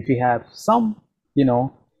avoidable if we have some,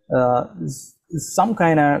 some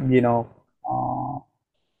kind of,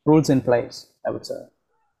 rules in place, I would say.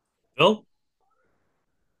 Phil?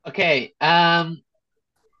 Okay. The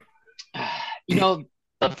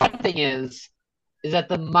fun thing is that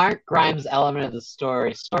the Mark Grimes element of the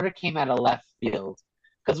story sort of came out of left field.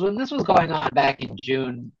 Because when this was going on back in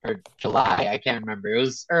June or July, I can't remember. It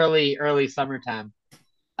was early summertime.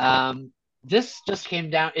 This just came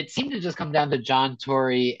down. It seemed to just come down to John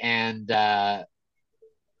Tory and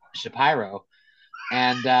Shapiro,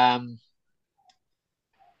 and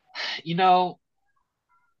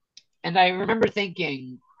and I remember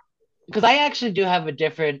thinking, because I actually do have a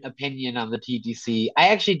different opinion on the TTC. I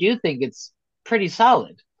actually do think it's pretty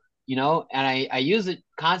solid, and I use it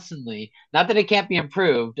constantly. Not that it can't be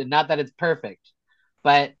improved and not that it's perfect,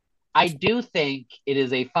 but I do think it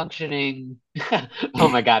is a functioning. Oh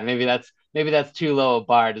my God, maybe that's too low a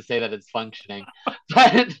bar to say that it's functioning.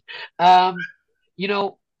 But um, you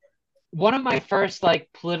know, one of my first like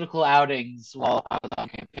political outings while I was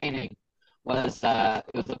out campaigning was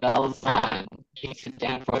Isabella's son, Jason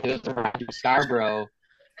Danforth, who was around Scarborough,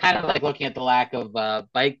 kind of like looking at the lack of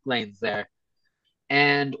bike lanes there.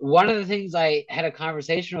 And one of the things I had a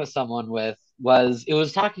conversation with someone with was it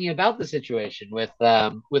was talking about the situation with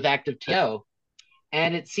active TO,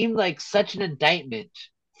 and it seemed like such an indictment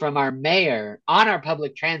from our mayor on our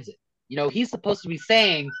public transit. He's supposed to be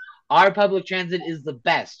saying our public transit is the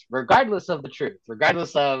best, regardless of the truth,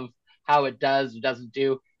 regardless of how it does or doesn't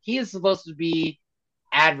do. He is supposed to be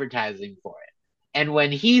advertising for it. And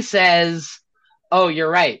when he says, "Oh, you're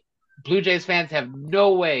right, Blue Jays fans have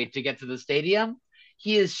no way to get to the stadium,"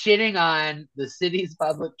 he is shitting on the city's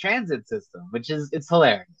public transit system, which is it's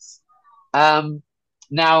hilarious. Um,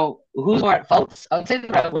 Now, who's more at fault? I would say the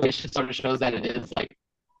revelation sort of shows that it is like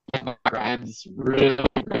Grimes really,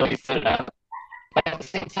 really set it up. But at the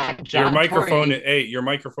same time, John Tory. Your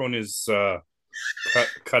microphone is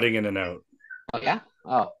cutting in and out. Oh yeah.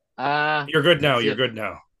 Oh. You're good now. Let's see You're if- good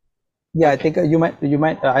now. Yeah, I Okay. think you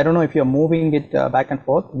might. I don't know if you're moving it back and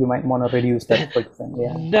forth. You might want to reduce that friction.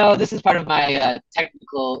 Yeah. No, this is part of my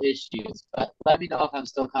technical issues, but let me know if I'm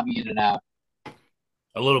still coming in and out.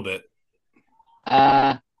 A little bit.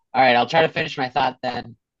 All right, I'll try to finish my thought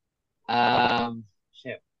then.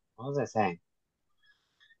 Shit, what was I saying?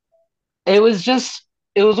 It was just,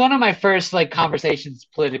 it was one of my first like conversations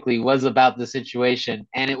politically was about the situation,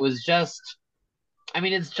 and it was just, I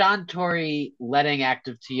mean, it's John Tory letting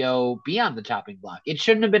active TO be on the chopping block. It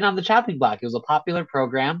shouldn't have been on the chopping block. It was a popular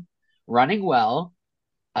program, running well.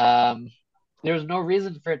 Um, there was no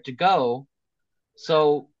reason for it to go.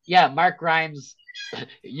 So yeah, Mark Grimes,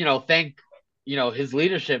 thank his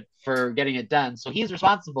leadership for getting it done. So he's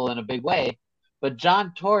responsible in a big way. But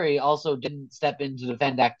John Tory also didn't step in to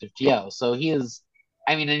defend active TO. So he is,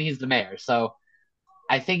 I mean, and he's the mayor. So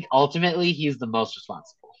I think ultimately he's the most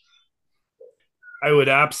responsible. I would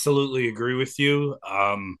absolutely agree with you.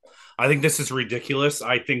 I think this is ridiculous.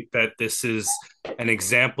 I think that this is an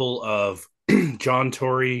example of John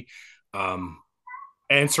Tory um,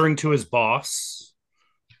 answering to his boss,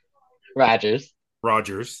 Rogers.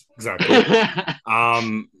 Rogers, exactly,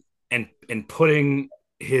 and putting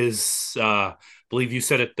his, believe you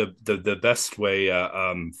said it the best way,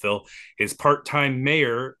 Phil. His part time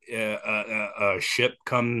mayor ship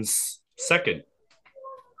comes second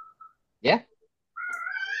Yeah.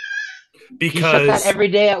 He shut that because every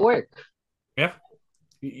day at work. yeah,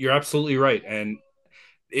 you're absolutely right, and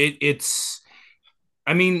it's.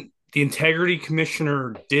 I mean, the integrity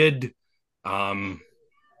commissioner did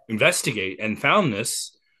investigate and found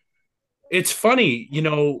this. It's funny,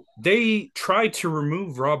 they tried to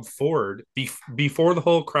remove Rob Ford before the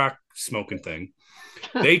whole crack smoking thing.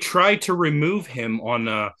 They tried to remove him on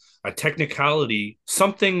a technicality,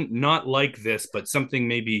 something not like this, but something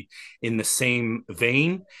maybe in the same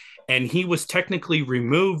vein. And he was technically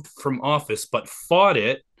removed from office, but fought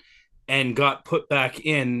it and got put back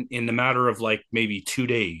in the matter of like maybe 2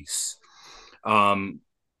 days.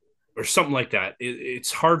 Or something like that.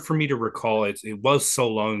 It's hard for me to recall. It was so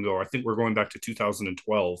long ago. I think we're going back to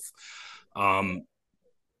 2012, um,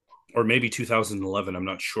 or maybe 2011. I'm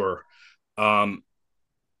not sure. Um,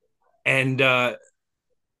 and I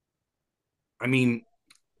mean,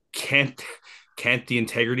 can't can't the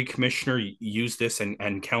integrity commissioner use this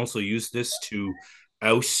and council use this to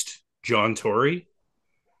oust John Tory?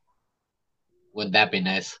 Wouldn't that be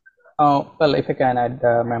nice? Well, if I can add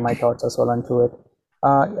my thoughts as well onto it.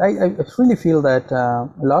 I really feel that a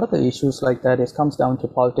lot of the issues like that comes down to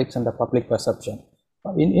politics and the public perception.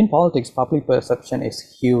 In politics, public perception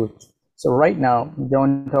is huge. So right now,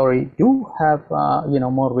 John Tory do have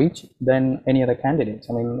more reach than any other candidates.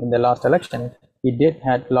 I mean, in the last election, he did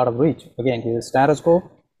had a lot of reach. Again, he's a status quo,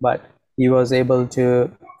 but he was able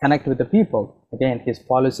to connect with the people. Again, his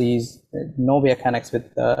policies nowhere connects with,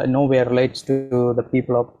 nowhere relates to the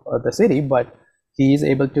people of the city, but he is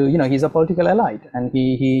able to, he's a political elite, and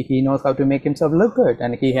he knows how to make himself look good.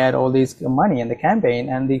 And he had all this money in the campaign,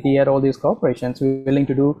 and he had all these corporations willing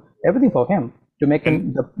to do everything for him to make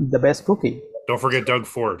him the best cookie. Don't forget Doug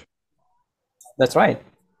Ford. That's right.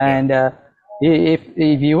 And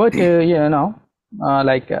if you were to,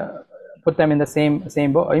 put them in the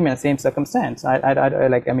same boat, same circumstance,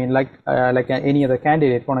 like any other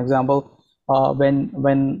candidate, for example, when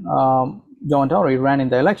John Tory ran in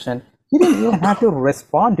the election, he didn't even have to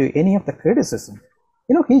respond to any of the criticism.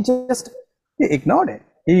 He just he ignored it.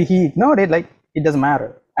 He ignored it like it doesn't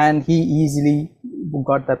matter, and he easily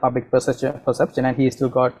got the public perception, and he still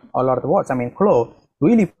got a lot of the votes. I mean, Chloe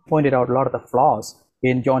really pointed out a lot of the flaws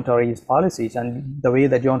in John Tory's policies and the way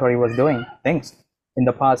that John Tory was doing things in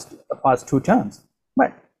the past 2 terms.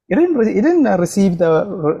 But it didn't receive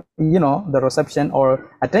the the reception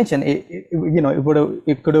or attention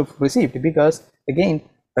it could have received, because again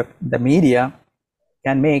the media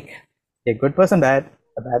can make a good person bad,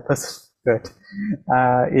 a bad person good.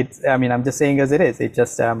 I'm just saying as it is. It's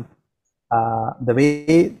just the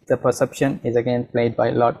way the perception is again played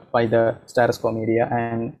by the status quo media,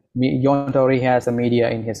 and John Tory has a media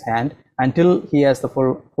in his hand. Until he has the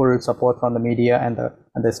full support from the media and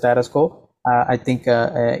the status quo, I think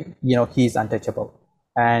he's untouchable,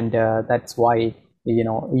 and that's why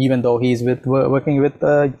even though he's working with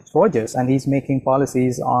Rogers, and he's making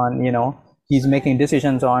policies on he's making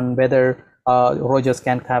decisions on whether Rogers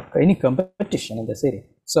can have any competition in the city.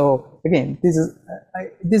 So again,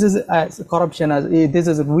 this is as corruption as this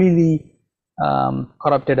is really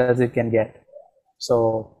corrupted as it can get.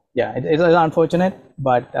 So yeah, it's unfortunate,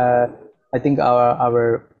 but I think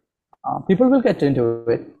our people will get into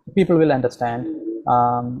it. People will understand,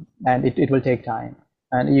 and it will take time.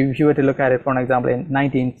 And if you were to look at it, for example, in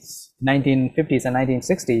 1950s and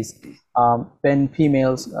 1960s, when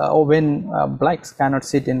females or when blacks cannot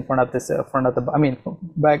sit in front of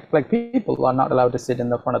black people are not allowed to sit in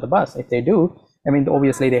the front of the bus. If they do,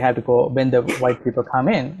 obviously they have to go when the white people come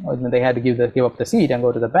in. They had to give up the seat and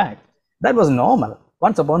go to the back. That was normal.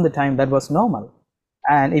 Once upon the time, that was normal.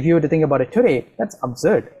 And if you were to think about it today, that's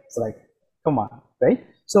absurd. It's like, come on, right?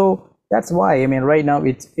 So that's why, right now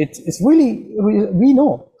it's really, we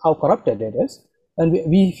know how corrupted it is, and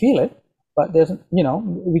we feel it, but there's,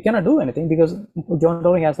 we cannot do anything because John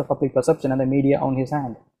Tory has the public perception and the media on his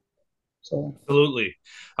hand. So absolutely.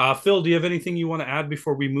 Phil, do you have anything you want to add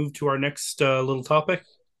before we move to our next little topic?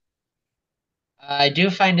 I do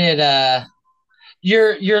find it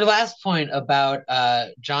your last point about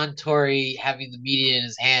John Tory having the media in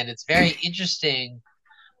his hand, it's very interesting,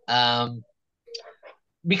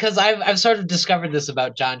 because I've sort of discovered this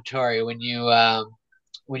about John Tory when you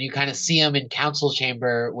kind of see him in council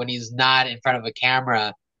chamber when he's not in front of a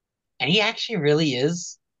camera, and he actually really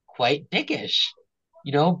is quite dickish,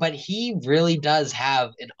 but he really does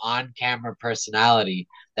have an on-camera personality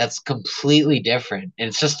that's completely different.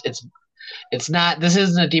 And it's not, this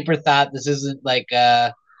isn't a deeper thought. This isn't like,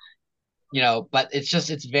 but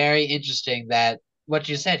it's very interesting that what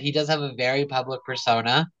you said, he does have a very public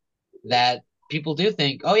persona that people do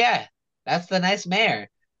think, oh yeah, that's the nice mayor.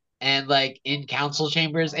 And like in council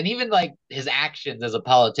chambers and even like his actions as a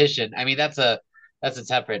politician, that's a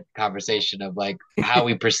separate conversation of like how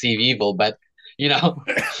we perceive evil, but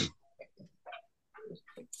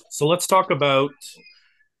So let's talk about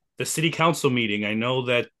the city council meeting. I know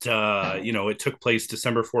that it took place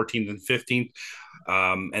December 14th and 15th,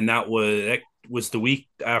 and that was the week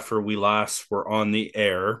after we last were on the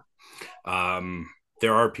air.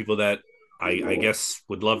 There are people that I guess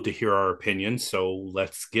would love to hear our opinion, so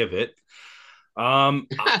let's give it.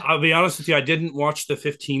 I'll be honest with you, I didn't watch the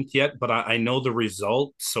 15th yet, but I know the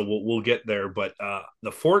result, so we'll get there. But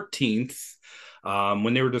the 14th,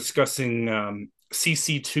 when they were discussing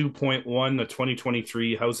CC 2.1, the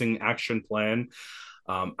 2023 Housing Action Plan,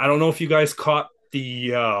 I don't know if you guys caught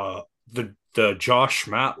the Josh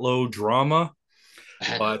Matlow drama,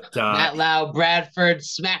 but Matlow Bradford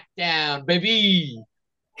Smackdown, baby.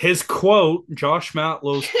 His quote, Josh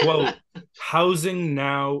Matlow's quote, "Housing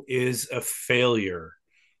now is a failure."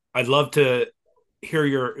 I'd love to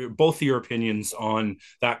hear both of your opinions on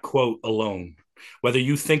that quote alone, whether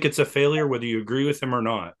you think it's a failure, whether you agree with him or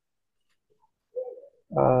not.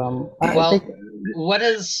 What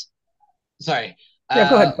is go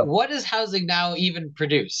ahead, what is Housing Now even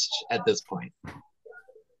produced at this point?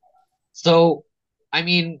 So,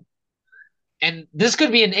 and this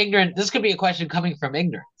could be a question coming from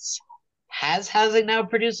ignorance. Has Housing Now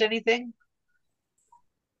produced anything?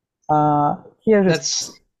 Right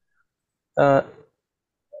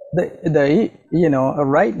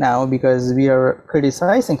now, because we are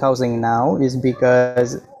criticizing Housing Now is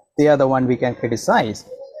because they are the one we can criticize,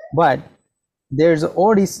 but there's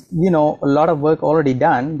already a lot of work already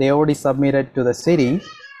done. They already submitted to the city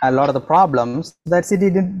a lot of the problems. That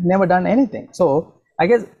city never done anything. So I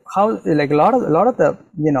guess how like a lot of the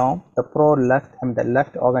the pro-left the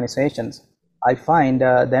left organizations, I find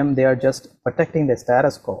they are just protecting the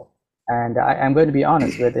status quo, And I'm going to be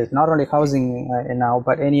honest with it, not only housing now,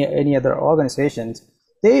 but any other organizations,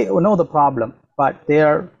 they know the problem, but they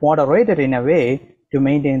are moderated in a way to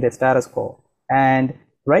maintain the status quo. And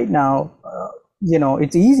right now,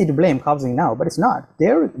 it's easy to blame housing now, but it's not.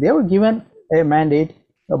 They were given a mandate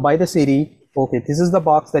by the city. Okay, this is the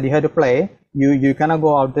box that you had to play. You cannot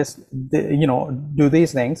go out do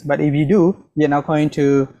these things. But if you do, we're not going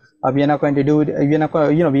to do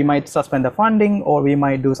it. We might suspend the funding, or we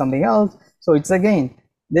might do something else. So it's again,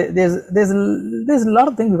 there's a lot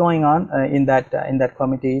of things going on in that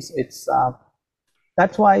committees. It's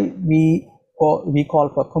that's why we call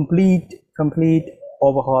for complete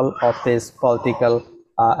overhaul of this political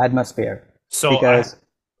atmosphere. So because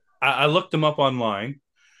I looked them up online,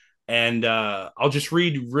 and I'll just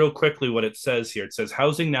read real quickly what it says here. It says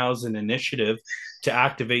Housing Now is an initiative to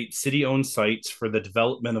activate city-owned sites for the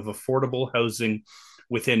development of affordable housing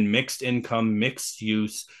within mixed income, mixed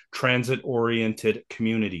use, transit-oriented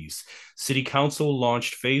communities. City Council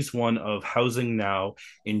launched phase 1 of Housing Now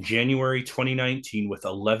in January 2019 with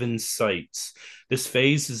 11 sites. This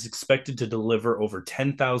phase is expected to deliver over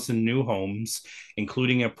 10,000 new homes,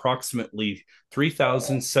 including approximately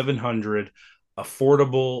 3,700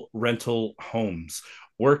 affordable rental homes.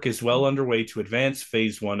 Work is well underway to advance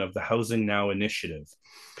phase 1 of the Housing Now initiative.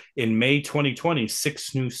 In May 2020,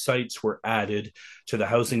 6 new sites were added to the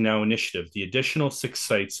Housing Now initiative. The additional 6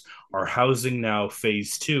 sites are Housing Now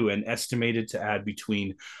Phase 2 and estimated to add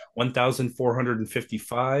between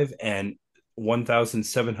 1,455 and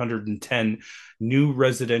 1,710 new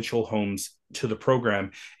residential homes to the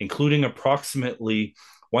program, including approximately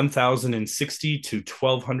 1,060 to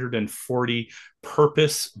 1,240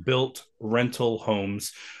 purpose-built rental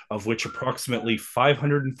homes, of which approximately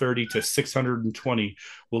 530 to 620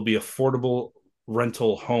 will be affordable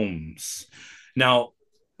rental homes. Now,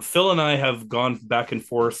 Phil and I have gone back and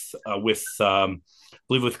forth with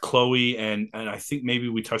Chloe, and I think maybe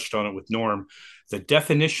we touched on it with Norm. The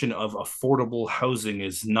definition of affordable housing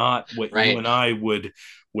is not what you and I would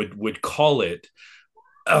call it.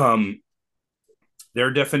 Their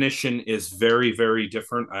definition is very, very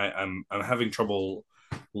different. I'm having trouble.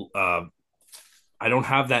 I don't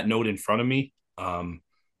have that note in front of me.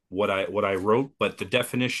 What I wrote, but the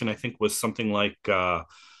definition I think was something like there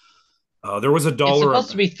was $1. It's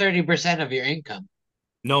supposed to be 30% of your income.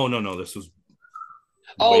 No. This was.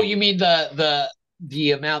 Oh, you mean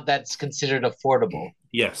the amount that's considered affordable?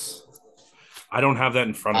 Yes, I don't have that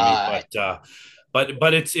in front of me,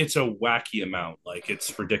 but it's a wacky amount. Like,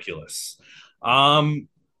 it's ridiculous. So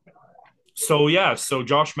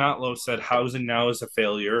Josh Matlow said Housing Now is a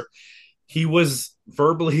failure. He was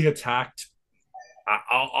verbally attacked.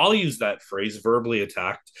 I'll use that phrase, verbally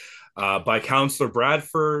attacked, by Councillor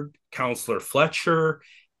Bradford, Councillor Fletcher,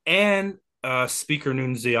 and Speaker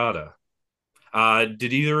Nunziata.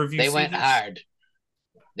 Did either of you? They went hard.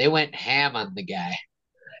 They went ham on the guy.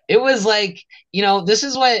 It was like, this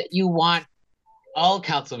is what you want all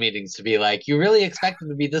council meetings to be like. You really expect them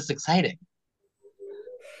to be this exciting.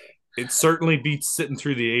 It certainly beats sitting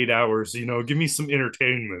through the 8 hours. Give me some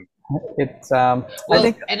entertainment. It's I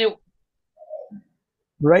think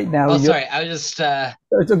right now. Oh, sorry. I was just. So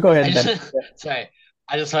go ahead. Sorry,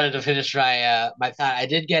 I just wanted to finish my thought. I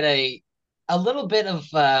did get a little bit of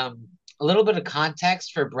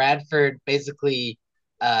context for Bradford, basically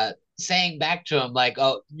saying back to him, like,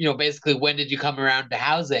 oh, basically, when did you come around to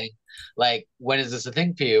housing? Like, when is this a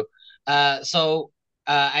thing for you? So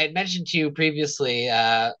I had mentioned to you previously,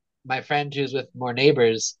 my friend who's with More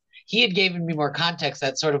Neighbors, he had given me more context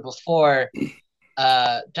that sort of before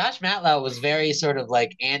Josh Matlow was very sort of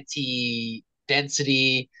like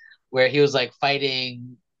anti-density, where he was like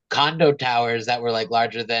fighting condo towers that were like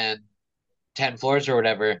larger than 10 floors or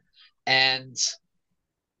whatever. And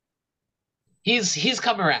he's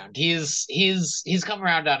come around. He's come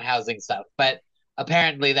around on housing stuff, but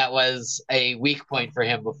apparently that was a weak point for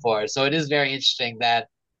him before. So it is very interesting that,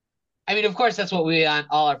 I mean, of course, that's what we want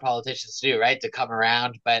all our politicians to do, right? To come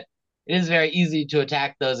around, but it is very easy to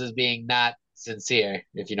attack those as being not sincere,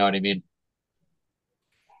 if you know what I mean.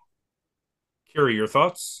 Kiri, your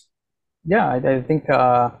thoughts? Yeah, I think,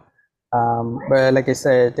 but like I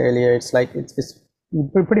said earlier, it's like it's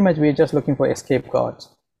pretty much we're just looking for scapegoats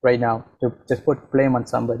right now to just put blame on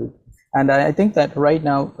somebody. And I think that right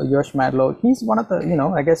now, Josh Matlow, he's one of the,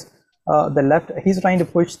 I guess, the left, he's trying to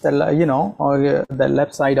push the, the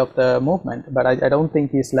left side of the movement, but I don't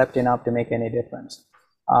think he's left enough to make any difference.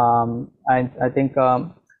 I think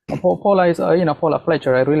Paula is, Paula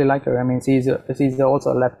Fletcher, I really like her. I mean, she's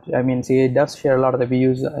also left. I mean, she does share a lot of the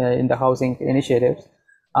views in the housing initiatives.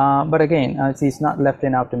 But again, she's not left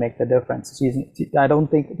enough to make the difference. I don't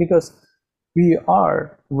think, because we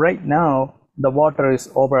are right now, the water is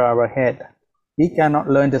over our head. We cannot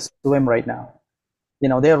learn to swim right now.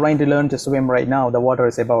 They are trying to learn to swim right now. The water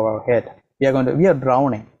is above our head. We are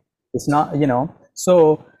drowning. It's not,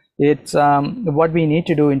 so it's what we need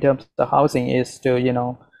to do in terms of the housing is to,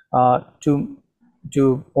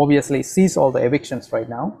 to obviously cease all the evictions right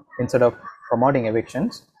now instead of promoting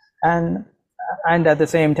evictions, and at the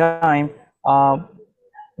same time,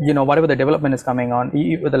 whatever the development is coming on,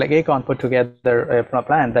 like Aecon put together a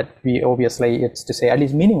plan that we obviously, it's to say at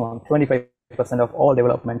least minimum 25% of all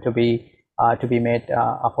development to be made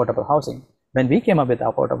affordable housing. When we came up with the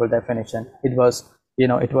affordable definition, it was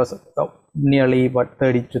nearly what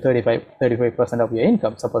 30 to 35% of your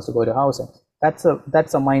income supposed to go to housing. That's a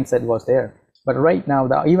mindset was there. But right now,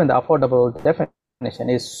 even the affordable definition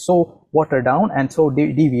is so watered down and so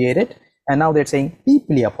deviated, and now they're saying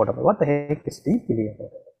deeply affordable. What the heck is deeply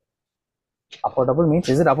affordable? Affordable means,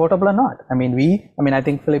 is it affordable or not? I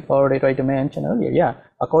think Philip already tried to mention earlier. Yeah,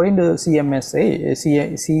 according to CMHCC,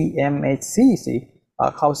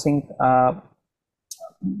 housing.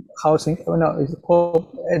 No, it's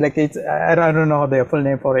called, like, it's, I don't know the full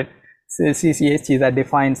name for it. CCHG, that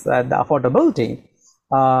defines the affordability.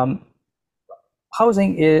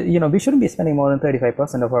 Housing is, we shouldn't be spending more than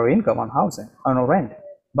 35% of our income on housing, on rent.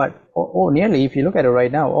 But nearly, if you look at it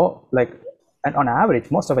right now, and on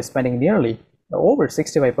average, most of us spending nearly over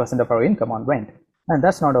 65% of our income on rent. And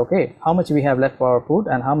that's not okay. How much we have left for our food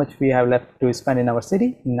and how much we have left to spend in our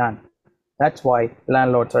city? None. That's why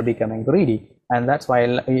landlords are becoming greedy. And that's why,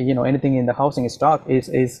 anything in the housing stock is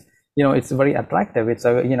it's very attractive. It's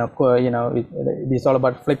it's all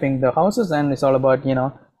about flipping the houses, and it's all about,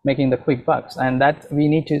 making the quick bucks. And that we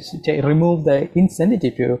need to remove the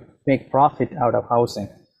incentive to make profit out of housing.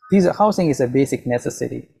 Housing is a basic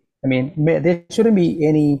necessity. There shouldn't be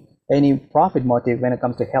any profit motive when it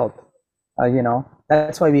comes to health.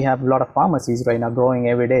 That's why we have a lot of pharmacies right now growing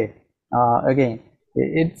every day. Again,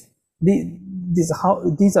 these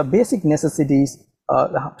are basic necessities.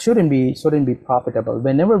 Shouldn't be profitable.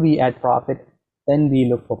 Whenever we add profit, then we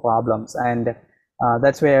look for problems, and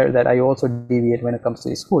that's where that I also deviate when it comes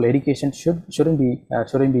to school education. Shouldn't be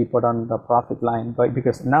put on the profit line, but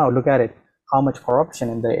because now look at it, how much corruption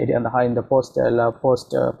in the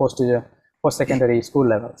post secondary school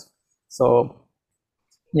levels. So,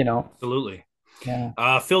 Absolutely.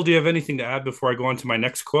 Yeah. Phil, do you have anything to add before I go on to my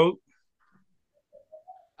next quote?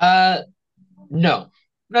 No,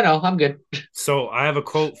 I'm good. So I have a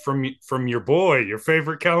quote from your boy, your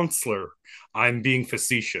favorite counselor. I'm being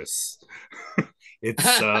facetious. It's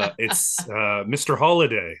Mr.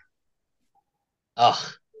 Holiday.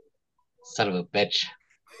 Oh, son of a bitch.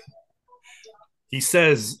 He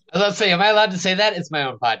says, Let's say, am I allowed to say that? It's my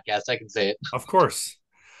own podcast. I can say it. of course.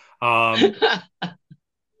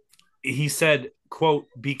 He said, quote,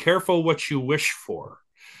 "Be careful what you wish for."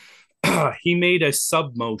 He made a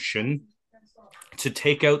sub motion to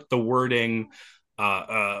take out the wording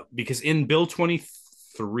because in Bill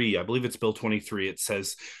 23, I believe it's Bill 23, it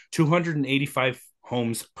says 285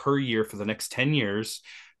 homes per year for the next 10 years.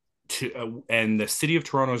 And the city of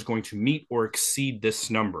Toronto is going to meet or exceed this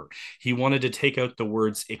number. He wanted to take out the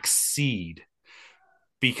words exceed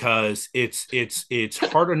because it's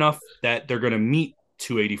hard enough that they're going to meet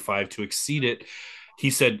 285 to exceed it. He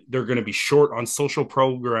said they're going to be short on social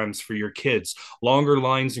programs for your kids, longer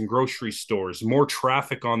lines in grocery stores, more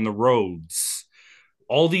traffic on the roads.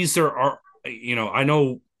 All these are I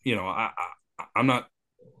know, I'm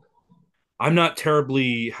not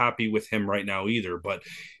terribly happy with him right now either, but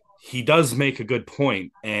he does make a good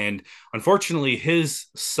point. And unfortunately, his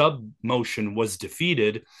sub motion was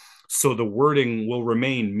defeated. So the wording will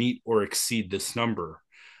remain meet or exceed this number.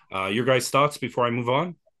 Your guys' thoughts before I move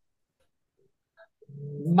on?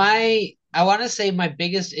 I want to say my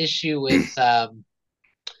biggest issue with I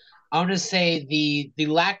want to say the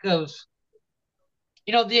lack of,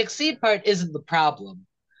 the exceed part isn't the problem.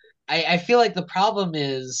 I feel like the problem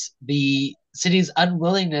is the city's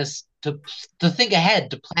unwillingness to think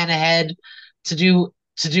ahead, to plan ahead, to do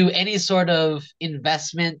any sort of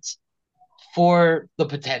investment for the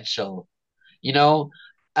potential. You know,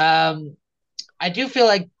 I do feel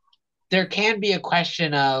like there can be a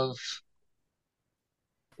question of,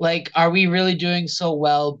 like, are we really doing so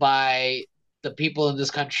well by the people in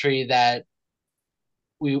this country that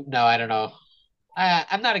no, I don't know.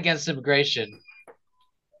 I'm not against immigration.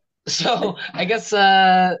 So I guess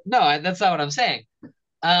no, that's not what I'm saying.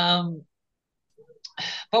 Um,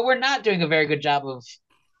 but we're not doing a very good job of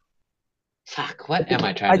Fuck, what am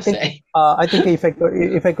I trying to think say? I think if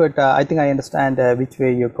I could I think I understand which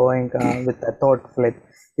way you're going with that thought, Philip.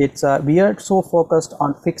 It's we are so focused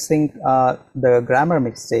on fixing the grammar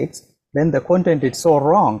mistakes when the content is so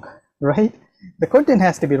wrong, right? The content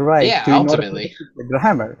has to be right Yeah, in order to ultimately. fix the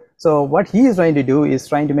grammar. So what he is trying to do is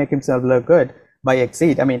trying to make himself look good by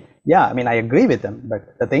exceed. I mean, yeah, I mean I agree with him,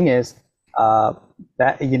 but the thing is uh,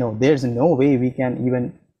 that there's no way we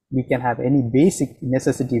can have any basic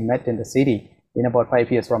necessity met in the city in about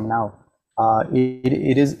 5 years from now.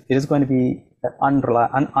 It is going to be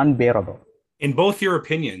unbearable. In both your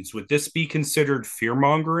opinions, would this be considered fear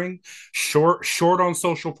mongering? Short on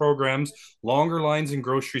social programs, longer lines in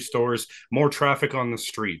grocery stores, more traffic on the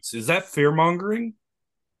streets. Is that fear mongering?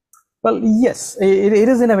 Well, yes, it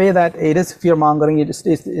is in a way that it is fear mongering. It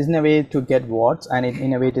is in a way to get votes, and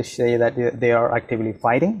in a way to say that they are actively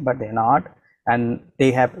fighting, but they're not. And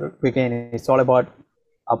they have, again, it's all about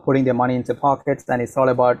putting their money into pockets, and it's all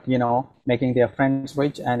about making their friends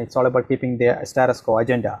rich, and it's all about keeping their status quo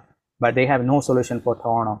agenda. But they have no solution for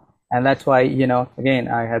Toronto, and that's why again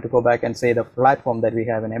I have to go back and say the platform that we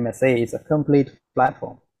have in MSA is a complete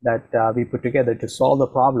platform that we put together to solve the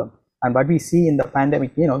problem. And what we see in the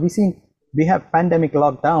pandemic, we have pandemic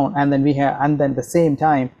lockdown, and then the same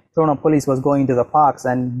time Toronto police was going to the parks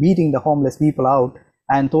and beating the homeless people out,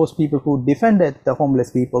 and those people who defended the homeless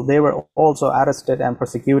people, they were also arrested and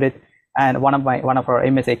prosecuted. And one of our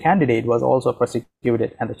MSA candidate was also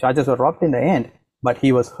prosecuted, and the charges were dropped in the end, but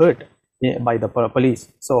he was hurt by the police.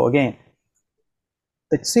 So again,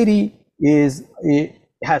 the city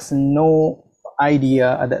has no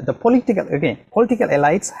idea. The political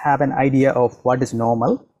elites have an idea of what is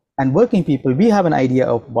normal, and working people, we have an idea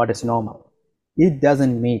of what is normal. It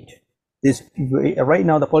doesn't meet this right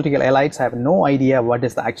now. The political elites have no idea what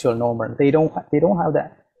is the actual normal. They don't have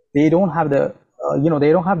that. They don't have the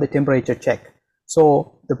they don't have the temperature check.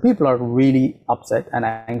 So the people are really upset and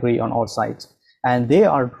angry on all sides, and they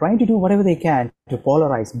are trying to do whatever they can to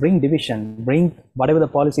polarize, bring division, bring whatever the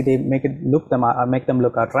policy they make them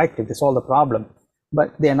look attractive to solve the problem.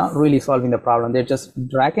 But they are not really solving the problem. They're just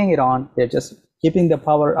dragging it on. They're just keeping the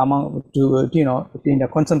power in a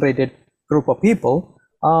concentrated group of people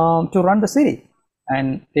to run the city,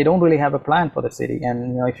 and they don't really have a plan for the city.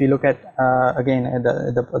 And if you look at again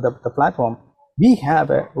the platform, we have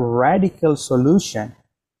a radical solution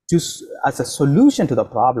as a solution to the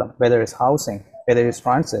problem, whether it's housing, whether it's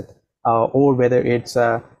transit, or whether it's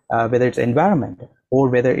environment, or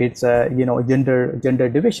whether it's gender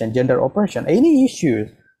division, gender oppression, any issues.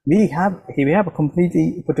 We have a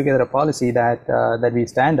completely put together a policy that we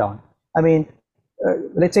stand on. I mean,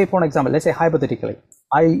 let's say, for example, let's say hypothetically,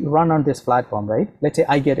 I run on this platform, right? Let's say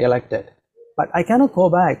I get elected, but I cannot go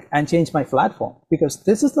back and change my platform, because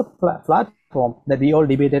this is the platform that we all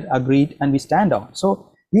debated, agreed, and we stand on.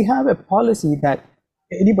 So we have a policy that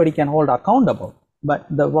anybody can hold accountable. But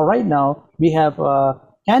right now we have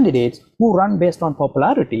candidates who run based on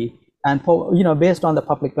popularity and based on the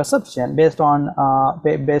public perception, based on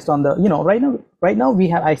the right now we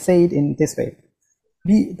have, I say it in this way,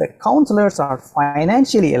 the councillors are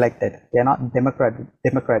financially elected. They are not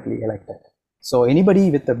democratically elected. So anybody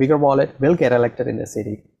with a bigger wallet will get elected in the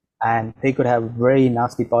city, and they could have very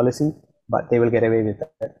nasty policy, but they will get away with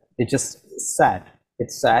it. It's just sad.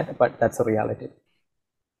 It's sad, but that's a reality.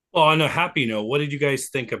 Well, on a happy note, what did you guys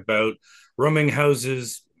think about rooming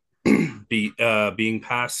houses being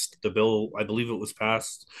passed? The bill, I believe it was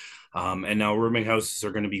passed, and now rooming houses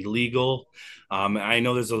are going to be legal. I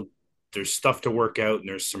know there's stuff to work out, and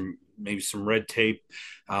there's maybe some red tape.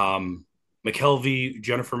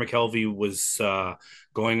 Jennifer McKelvey was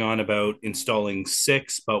going on about installing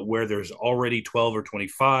 6, but where there's already 12 or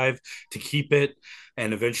 25 to keep it.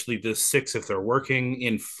 And eventually the 6, if they're working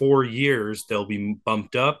in 4 years, they'll be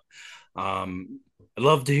bumped up. I'd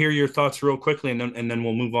love to hear your thoughts real quickly, and then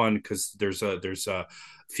we'll move on, because there's a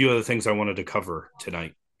few other things I wanted to cover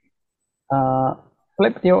tonight.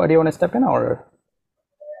 Flip, do you want to step in, or?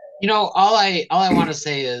 All I want to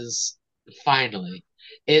say is, finally,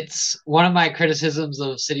 it's one of my criticisms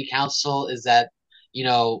of city council is that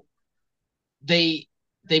they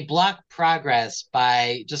block progress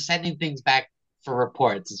by just sending things back for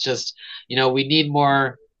reports. It's just we need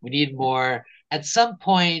more. At some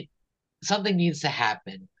point, something needs to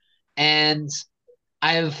happen, and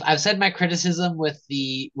I've said my criticism with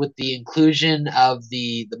the inclusion of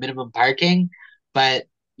the minimum parking, but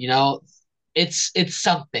it's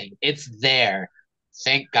something. It's there.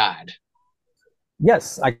 Thank God.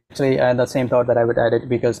 Yes, actually, the same thought that I would add it,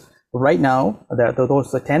 because right now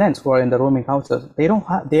the tenants who are in the rooming houses,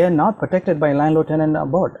 they are not protected by landlord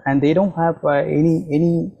tenant board, and they don't have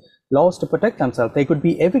any laws to protect themselves. They could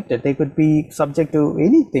be evicted, they could be subject to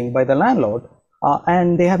anything by the landlord,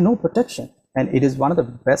 and they have no protection. And it is one of the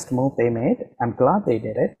best moves they made. I'm glad they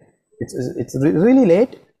did it. It's really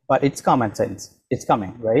late, but it's common sense. It's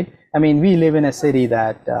coming, right? I mean, we live in a city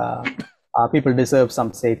that people deserve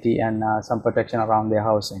some safety and some protection around their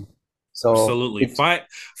housing. So absolutely.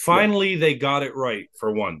 Finally, they got it right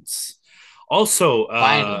for once. Also,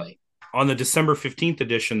 Finally. on the December 15th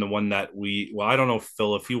edition, the one that I don't know,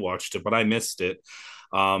 Phil, if you watched it, but I missed it.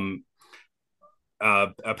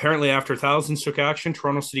 Apparently, after thousands took action,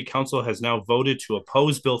 Toronto City Council has now voted to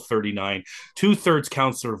oppose Bill 39. 2/3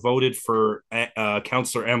 councillor voted for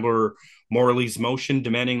Councillor Amber Morley's motion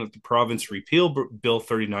demanding that the province repeal Bill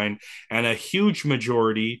 39, and a huge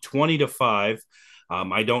majority, 20-5,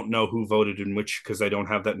 I don't know who voted in which because I don't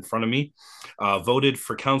have that in front of me, voted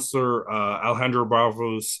for Councillor Alejandro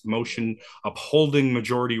Bravo's motion upholding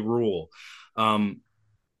majority rule.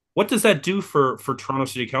 What does that do for Toronto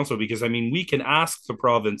City Council? Because, I mean, we can ask the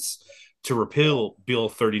province to repeal Bill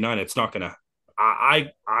 39. It's not going to,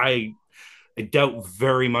 I doubt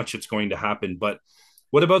very much it's going to happen. But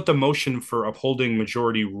what about the motion for upholding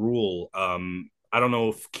majority rule? I don't know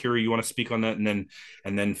if, Kiri, you want to speak on that?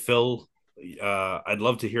 And then Phil, I'd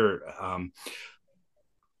love to hear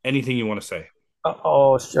anything you want to say.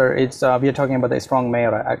 Oh, sure. It's we are talking about the Strong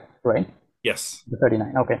Mayor Act, right? Yes. The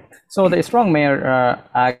 39. Okay. So the Strong Mayor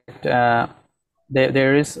Act,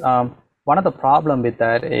 there is one of the problem with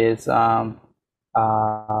that is when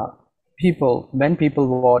people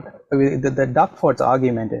vote, the Duckford's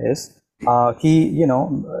argument is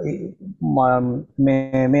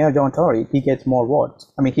Mayor John Tory, he gets more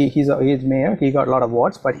votes. I mean, he's mayor, he got a lot of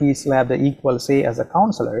votes, but he still have the equal say as a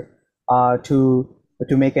councillor to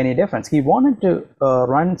make any difference. He wanted to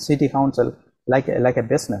run city council like a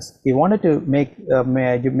business. He wanted to make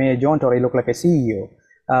Mayor John Tory look like a CEO.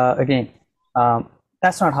 Again,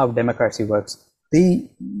 that's not how democracy works.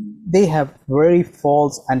 They have very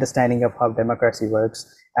false understanding of how democracy works,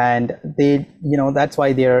 and that's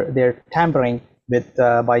why they're tampering with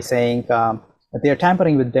by saying they're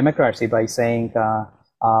tampering with democracy by saying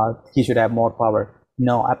he should have more power.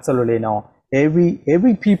 No, absolutely no.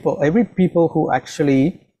 Every people who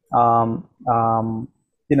actually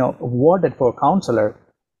voted for councillor,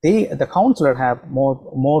 the councillor have more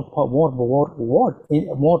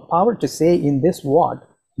power to say in this ward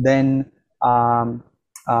than a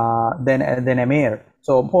mayor.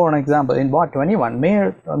 So, for an example, in Ward 21,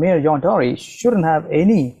 Mayor John Tory shouldn't have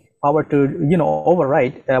any power to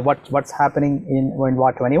override what's happening in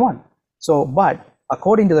Ward 21. So, but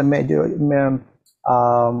according to the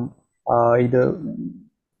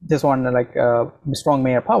this one, like strong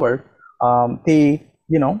mayor power, he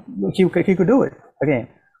could do it. Again,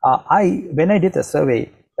 when I did the survey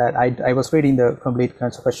that I was reading the complete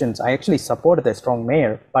kinds of questions, I actually supported the strong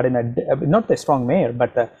mayor, but not the strong mayor,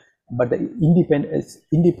 but the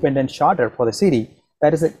independent charter for the city.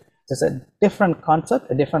 That is just a different concept,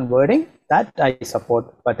 a different wording that I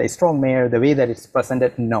support, but a strong mayor, the way that it's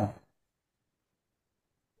presented, no.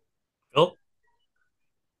 Phil?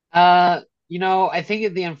 I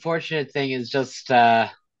think the unfortunate thing is just,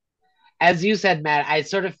 as you said, Matt, I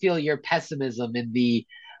sort of feel your pessimism in the,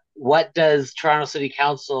 what does Toronto City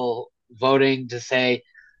Council voting to say,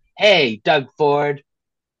 hey, Doug Ford,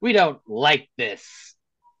 we don't like this.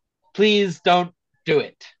 Please don't do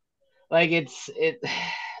it. Like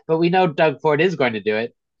but we know Doug Ford is going to do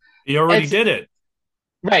it. He already did it.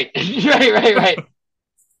 Right, right.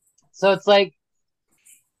 So it's like,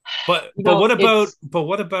 but what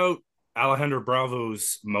about Alejandro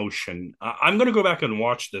Bravo's motion? I'm going to go back and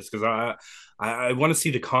watch this because I want to see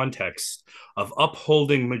the context of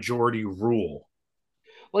upholding majority rule.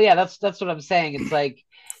 Well, yeah, that's what I'm saying. It's like,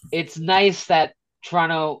 it's nice that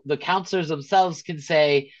Toronto, the councillors themselves can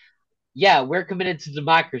say, yeah, we're committed to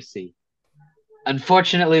democracy.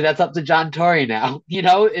 Unfortunately, that's up to John Tory now.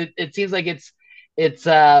 It seems like it's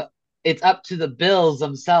up to the Bills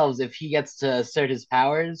themselves if he gets to assert his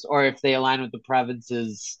powers or if they align with the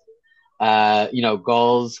province's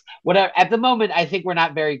goals. Whatever. At the moment, I think we're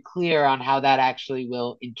not very clear on how that actually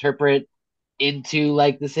will interpret into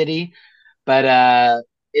like the city. But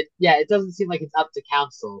it doesn't seem like it's up to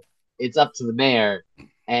council. It's up to the mayor,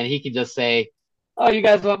 and he can just say, "Oh, you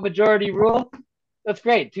guys want majority rule? That's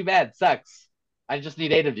great. Too bad. Sucks. I just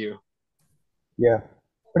need 8 of you." Yeah,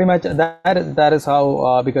 pretty much that is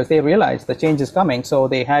how because they realized the change is coming, so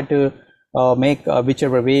they had to make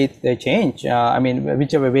whichever way they change.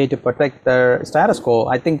 Whichever way to protect their status quo.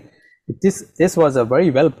 I think this was a very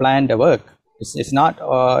well planned work. It's not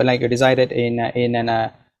like decided in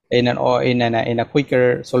in a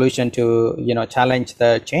quicker solution to challenge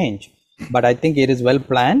the change. But I think it is well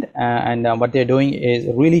planned, and what they're doing is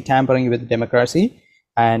really tampering with democracy,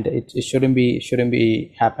 and it shouldn't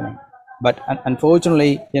be happening. But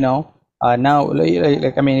unfortunately, now, I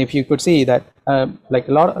mean, if you could see that, like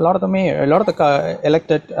a lot of the mayor, a lot of the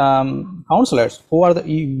elected councillors who are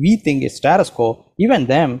we think is status quo, even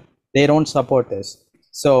them, they don't support this.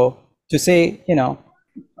 So to say,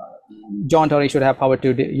 John Tory should have power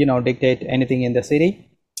to dictate anything in the city,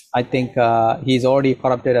 I think he's already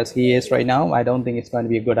corrupted as he is right now. I don't think it's going to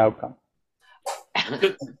be a good outcome.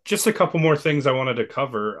 Just a couple more things I wanted to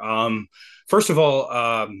cover. First of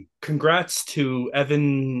all, congrats to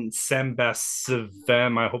Evan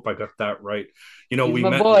Sambasivem. I hope I got that right.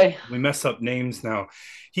 We mess up names now.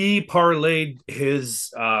 He parlayed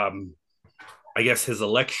his, I guess, his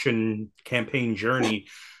election campaign journey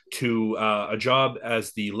to a job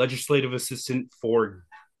as the legislative assistant for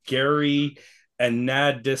Gary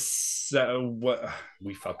Anadis.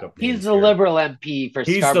 We fuck up names. He's the Liberal MP for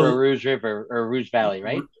Scarborough Rouge River or Rouge Valley,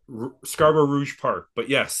 right? Scarborough Rouge Park, but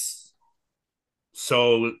yes.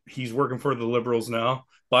 So he's working for the Liberals now,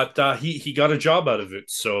 but he got a job out of it.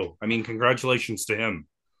 So I mean, congratulations to him.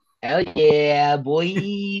 Hell yeah, boy!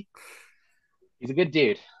 He's a good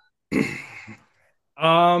dude.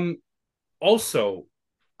 Also,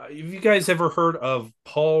 have you guys ever heard of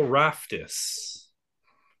Paul Raftis?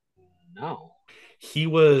 No. He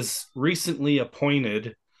was recently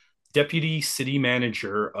appointed Deputy City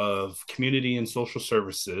Manager of Community and Social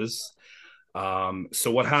Services.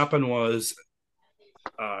 So what happened was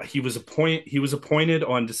he was appointed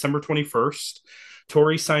on December 21st.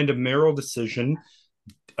 Tory signed a mayoral decision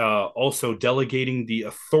also delegating the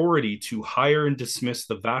authority to hire and dismiss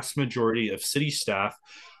the vast majority of city staff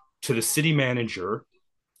to the city manager,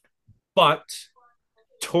 but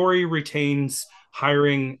Tory retains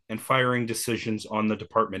hiring and firing decisions on the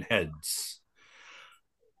department heads.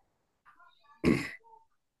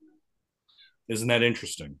 Isn't that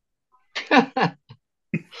interesting?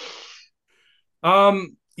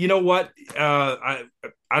 You know what? I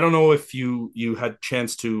don't know if you had a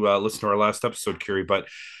chance to listen to our last episode, Kiri, but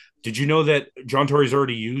did you know that John Tory's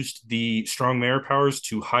already used the strong mayor powers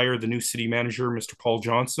to hire the new city manager, Mr. Paul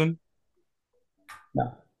Johnson?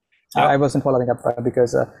 No. Yep. I wasn't following up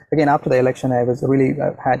because again, after the election, I was really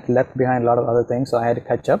had left behind a lot of other things, so I had to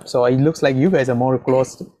catch up. So it looks like you guys are more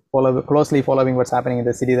closely following what's happening in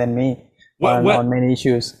the city than me on many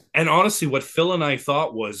issues. And honestly, what Phil and I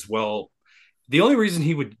thought was, well, the only reason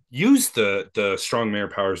he would use the strong mayor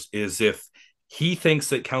powers is if he thinks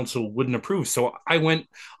that council wouldn't approve. So I went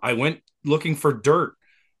looking for dirt.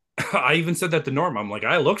 I even said that to Norm. I'm like,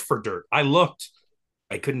 I looked for dirt.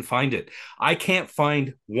 I couldn't find it. I can't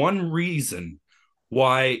find one reason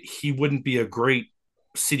why he wouldn't be a great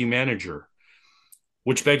city manager,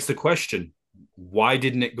 which begs the question, why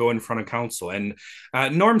didn't it go in front of council? And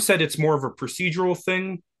Norm said it's more of a procedural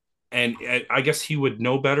thing, and I guess he would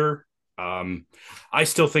know better. I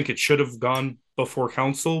still think it should have gone before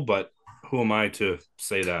council, but who am I to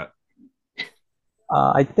say that?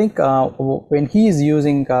 I think when he's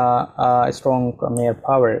using a strong mayor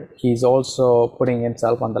power, he's also putting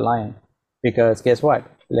himself on the line, because guess what?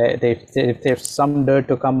 If there's some dirt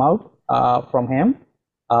to come out from him,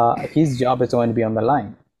 his job is going to be on the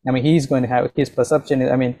line. I mean, he's going to have his perception.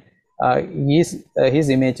 I mean, his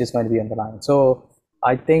image is going to be on the line. So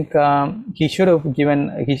I think he should have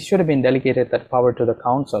been delegated that power to the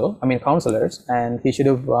councillors, and he should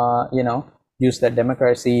have use that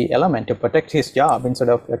democracy element to protect his job instead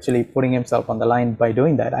of actually putting himself on the line by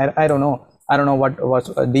doing that. I don't know what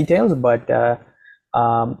was details, but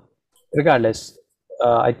regardless,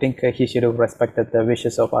 I think he should have respected the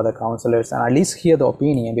wishes of other councillors and at least hear the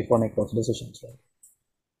opinion before making those decisions. Right?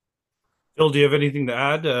 Phil, do you have anything to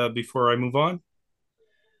add before I move on?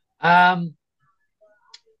 I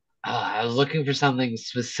was looking for something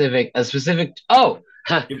specific.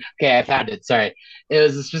 Okay, I found it. Sorry. It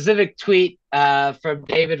was a specific tweet from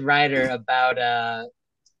David Ryder about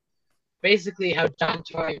basically how John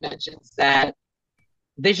Tory mentions that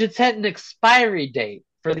they should set an expiry date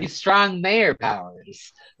for these strong mayor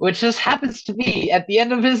powers, which just happens to be at the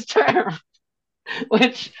end of his term.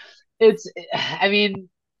 There's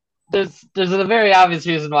a very obvious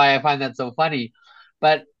reason why I find that so funny.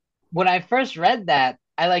 But when I first read that,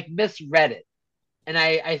 I misread it. And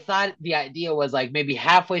I thought the idea was maybe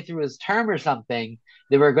halfway through his term or something,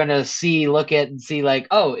 they were going to look at and see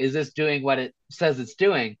oh, is this doing what it says it's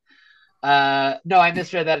doing? No, I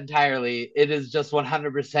misread that entirely. It is just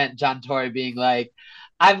 100% John Tory being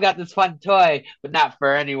I've got this fun toy, but not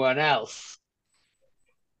for anyone else.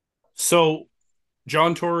 So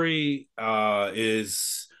John Tory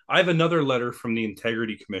is. I have another letter from the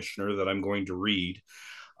Integrity Commissioner that I'm going to read.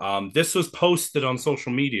 This was posted on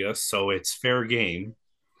social media, so it's fair game.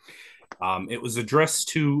 It was addressed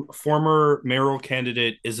to former mayoral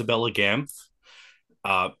candidate Isabella Gamks.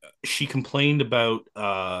 Uh, she complained about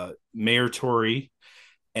Mayor Tory,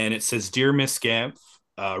 and it says, "Dear Miss Gamp,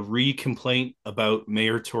 re-complaint about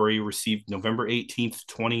Mayor Tory received November 18th,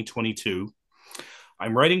 2022.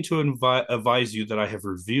 I'm writing to advise you that I have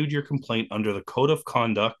reviewed your complaint under the Code of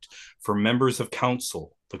Conduct for members of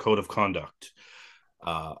council, the Code of Conduct.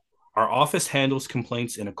 Uh, our office handles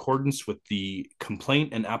complaints in accordance with the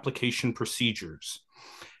complaint and application procedures.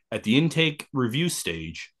 At the intake review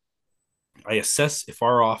stage, I assess if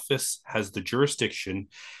our office has the jurisdiction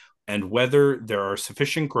and whether there are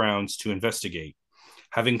sufficient grounds to investigate.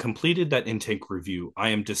 Having completed that intake review, I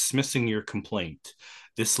am dismissing your complaint.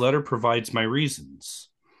 This letter provides my reasons.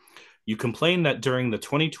 You complain that during the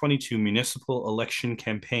 2022 municipal election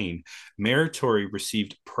campaign, Mayor Tory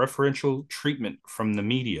received preferential treatment from the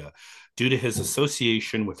media due to his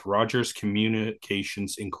association with Rogers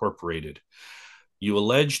Communications Incorporated. You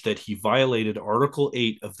allege that he violated Article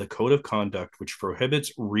 8 of the Code of Conduct, which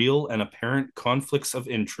prohibits real and apparent conflicts of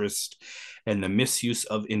interest and the misuse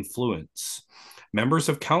of influence. Members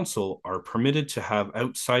of council are permitted to have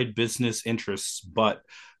outside business interests, but,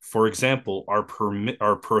 for example, are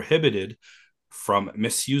prohibited from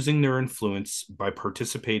misusing their influence by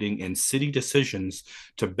participating in city decisions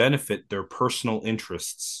to benefit their personal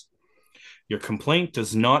interests. Your complaint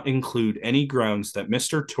does not include any grounds that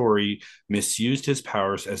Mr. Tory misused his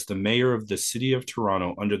powers as the mayor of the City of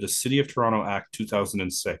Toronto under the City of Toronto Act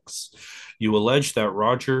 2006. You allege that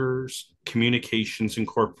Rogers Communications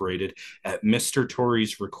Incorporated, at Mr.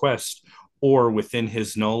 Tory's request or within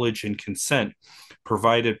his knowledge and consent,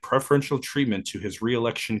 provided preferential treatment to his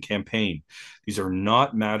re-election campaign. These are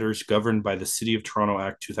not matters governed by the City of Toronto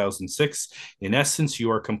Act 2006. In essence,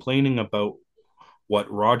 you are complaining about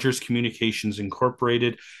what Rogers Communications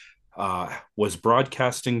Incorporated was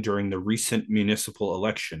broadcasting during the recent municipal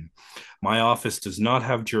election. My office does not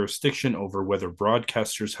have jurisdiction over whether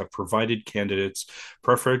broadcasters have provided candidates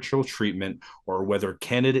preferential treatment or whether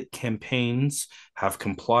candidate campaigns have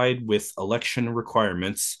complied with election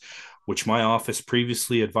requirements, which my office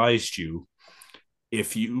previously advised you.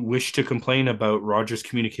 If you wish to complain about Rogers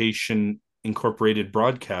Communication Incorporated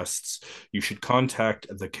broadcasts, you should contact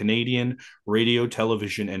the Canadian Radio,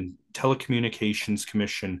 Television, and Telecommunications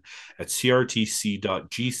Commission at crtc.gc.ca.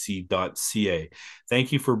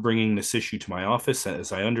 Thank you for bringing this issue to my office,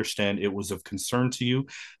 as I understand it was of concern to you.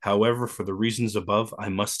 However, for the reasons above, I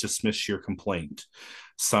must dismiss your complaint.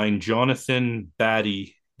 Signed, Jonathan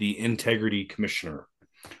Batty, the Integrity Commissioner.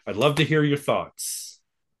 I'd love to hear your thoughts.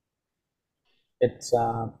 It's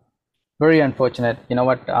very unfortunate. You know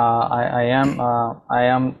what? I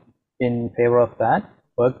am in favor of that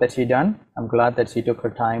work that she done. I'm glad that she took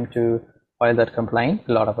her time to file that complaint.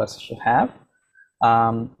 A lot of us should have.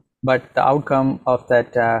 But the outcome of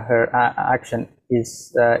that her action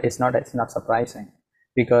is not surprising,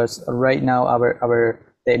 because right now the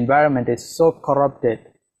environment is so corrupted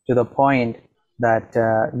to the point that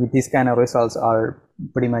these kind of results are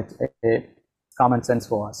pretty much a common sense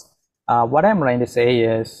for us. What I'm trying to say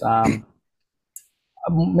is,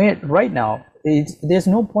 right now, there's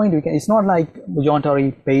no point. It's not like John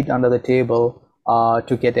Tory paid under the table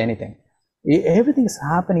to get anything. Everything's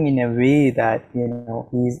happening in a way that, you know,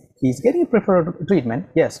 he's getting preferred treatment,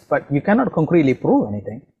 yes, but you cannot concretely prove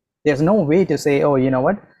anything. There's no way to say, oh, you know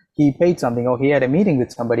what, he paid something, or he had a meeting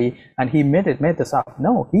with somebody and he made this up.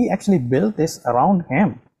 No, he actually built this around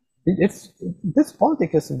him. This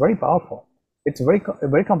politics is very powerful. It's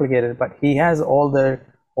very complicated, but he has all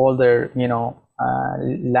their you know,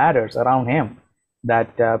 ladders around him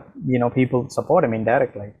that you know, people support him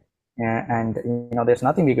indirectly, and you know, there's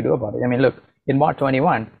nothing we could do about it. I mean, look, in March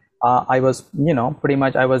 21, I was, you know, pretty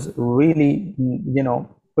much I was really, you know,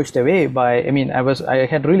 pushed away by, I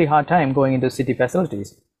had really hard time going into city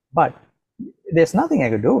facilities, but there's nothing I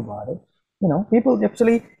could do about it. You know, people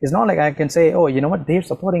actually, it's not like I can say, oh, you know what, they're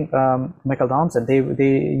supporting Michael Thompson. They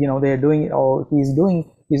you know, they're doing it, or he's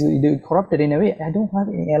corrupted in a way. I don't have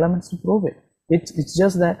any elements to prove it. It's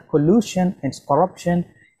just that collusion and corruption,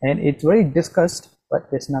 and it's very discussed, but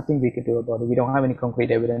there's nothing we could do about it. We don't have any concrete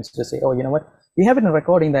evidence to say, oh, you know what, we have it in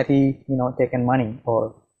recording that he, you know, taken money,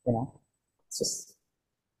 or, you know, it's just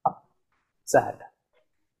sad.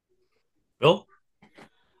 Bill?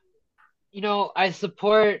 You know, I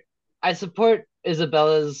support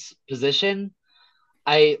Isabella's position.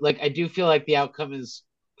 I do feel like the outcome is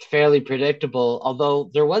fairly predictable. Although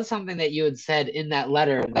there was something that you had said in that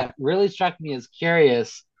letter that really struck me as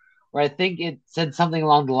curious, where I think it said something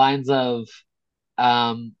along the lines of,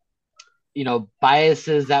 um,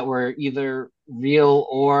 biases that were either real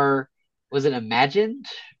or was it imagined,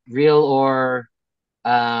 real or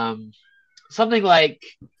um, something like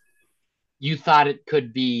you thought it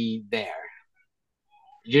could be there.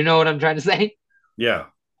 You know what I'm trying to say? Yeah.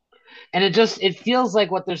 And it feels like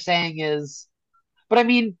what they're saying is, but I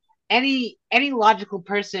mean, any logical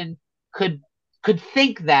person could could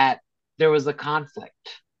think that there was a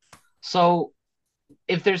conflict. So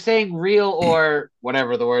if they're saying real or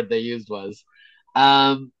whatever the word they used was,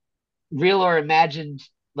 um, real or imagined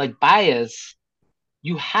like bias,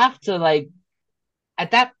 you have to like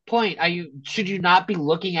at that point, are you should you not be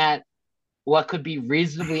looking at what could be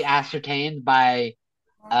reasonably ascertained by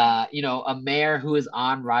a mayor who is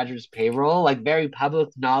on Rogers' payroll, like very public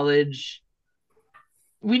knowledge.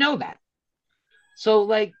 We know that. So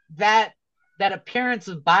like that appearance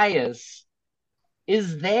of bias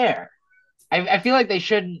is there. I feel like they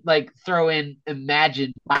shouldn't like throw in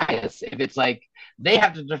imagined bias if it's like they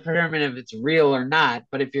have to determine if it's real or not.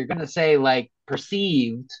 But if you're gonna say like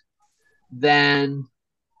perceived, then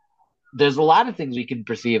there's a lot of things we can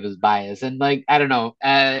perceive as bias. And like I don't know,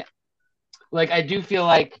 like I do feel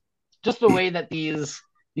like just the way that these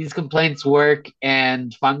complaints work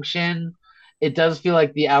and function, it does feel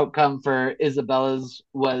like the outcome for Isabella's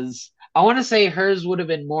was I want to say hers would have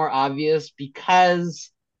been more obvious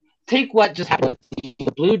because take what just happened with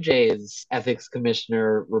the Blue Jays ethics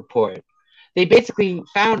commissioner report. They basically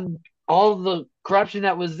found all the corruption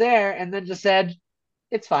that was there and then just said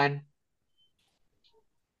it's fine.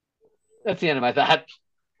 That's the end of my thought.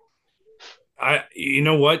 You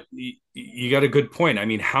know what? You got a good point. I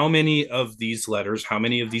mean, how many of these letters, how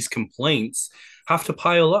many of these complaints have to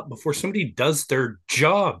pile up before somebody does their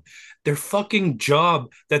fucking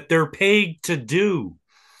job that they're paid to do?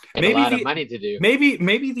 And a Maybe lot of the money to do.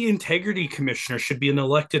 maybe the integrity commissioner should be an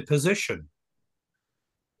elected position.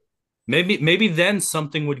 Maybe then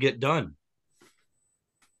something would get done.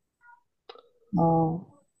 Uh,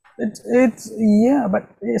 it's yeah, but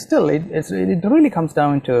still, it really comes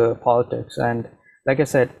down to politics, and like I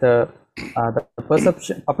said, the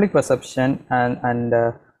perception, public perception, and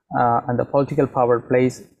the political power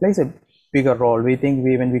plays a bigger role. We think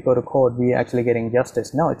when we go to court, we actually getting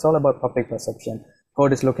justice. No, it's all about public perception.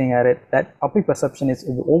 Court is looking at it. That public perception is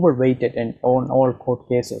overweighted in on all court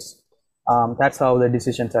cases. That's how the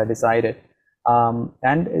decisions are decided. And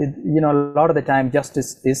a lot of the time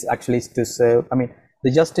justice is actually to serve. I mean,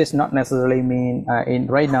 the justice not necessarily mean in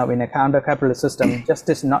right now in a counter capitalist system,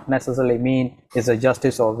 justice not necessarily mean is a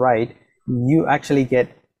justice or right. You actually get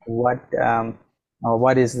what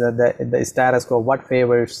is the status quo, what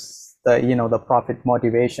favors the profit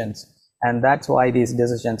motivations, and that's why these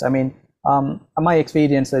decisions. I mean, my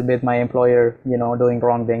experience with my employer, doing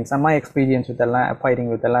wrong things, and my experience with the fighting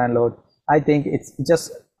with the landlord, I think it's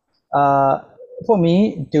just for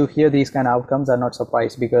me to hear these kind of outcomes are not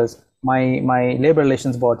surprised, because my labor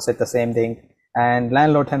relations board said the same thing, and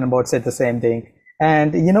landlord tenant board said the same thing,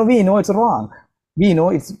 and we know it's wrong. We know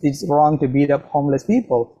it's wrong to beat up homeless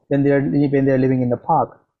people when they're living in the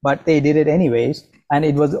park, but they did it anyways, and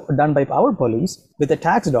it was done by our police with the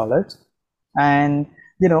tax dollars, and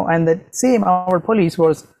and the same our police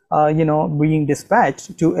was being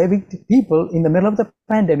dispatched to evict people in the middle of the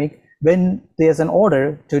pandemic when there's an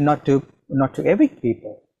order not to evict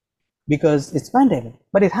people because it's pandemic,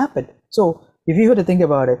 but it happened. So if you were to think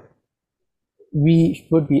about it, we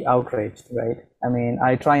would be outraged, right? I mean,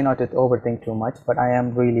 I try not to overthink too much, but I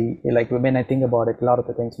am really, like, when I think about it, a lot of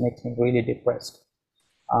the things makes me really depressed.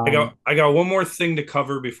 I got one more thing to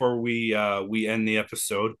cover before we end the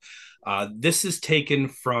episode. This is taken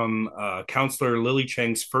from Counselor Lilly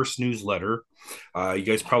Cheng's first newsletter. You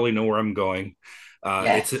guys probably know where I'm going.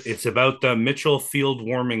 Yes. It's about the Mitchell Field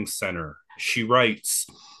Warming Center. She writes,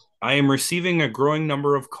 I am receiving a growing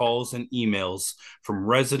number of calls and emails from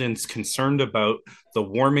residents concerned about the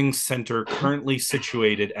warming center currently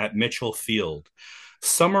situated at Mitchell Field.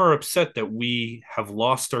 Some are upset that we have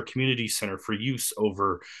lost our community center for use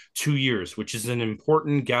over 2 years, which is an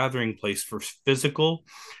important gathering place for physical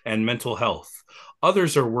and mental health.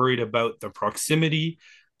 Others are worried about the proximity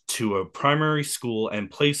to a primary school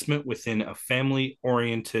and placement within a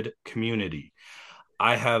family-oriented community.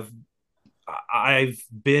 I have I've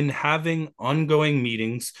been having ongoing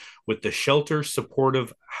meetings with the Shelter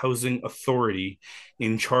Supportive Housing Authority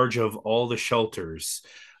in charge of all the shelters,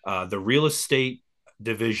 the real estate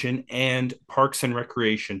division, and Parks and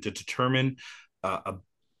Recreation to determine a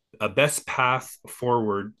a best path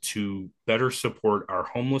forward to better support our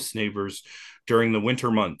homeless neighbors during the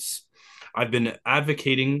winter months. I've been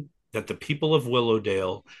advocating that the people of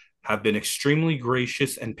Willowdale have been extremely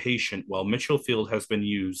gracious and patient while Mitchellfield has been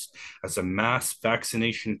used as a mass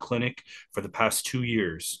vaccination clinic for the past 2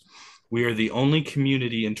 years. We are the only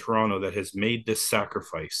community in Toronto that has made this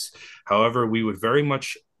sacrifice. However, we would very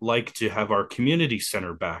much like to have our community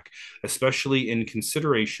center back, especially in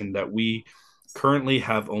consideration that we currently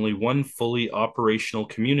have only one fully operational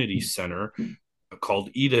community center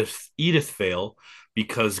called Edithvale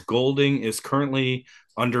because Golding is currently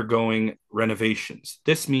undergoing renovations.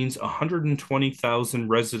 This means 120,000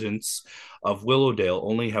 residents of Willowdale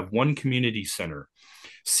only have one community center.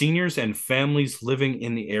 Seniors and families living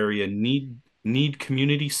in the area need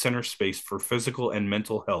community center space for physical and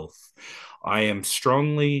mental health.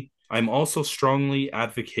 I'm also strongly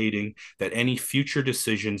advocating that any future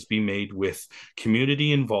decisions be made with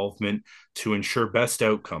community involvement to ensure best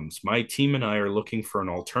outcomes. My team and I are looking for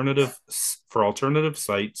alternative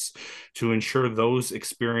sites to ensure those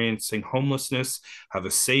experiencing homelessness have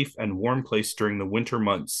a safe and warm place during the winter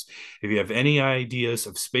months. If you have any ideas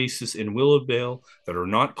of spaces in Willowdale that are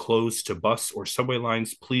not close to bus or subway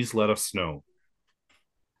lines, please let us know.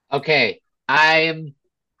 Okay,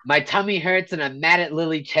 my tummy hurts and I'm mad at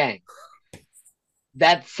Lilly Cheng.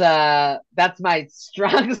 That's my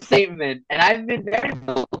strong statement, and I've been very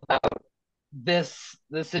vocal about this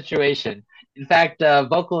situation. In fact,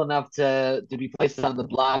 vocal enough to be placed on the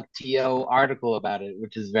blog TO article about it,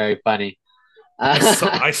 which is very funny.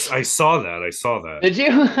 I saw that. I saw that. Did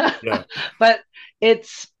you? Yeah. But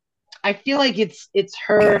I feel like it's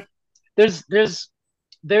her.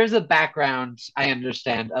 There's a background I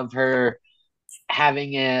understand of her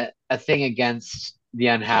having a thing against the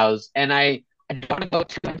unhoused, and I don't want to go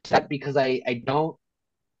too into that because I don't,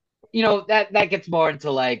 that gets more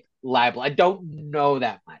into like libel. I don't know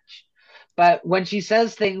that much, but when she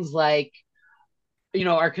says things like,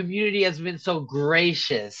 our community has been so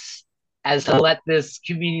gracious as to let this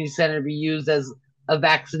community center be used as a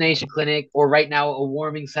vaccination clinic, or right now a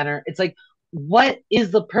warming center. It's like, what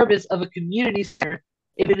is the purpose of a community center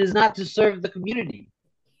if it is not to serve the community?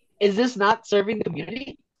 Is this not serving the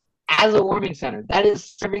community? As a warming center, that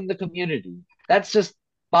is serving the community. That's just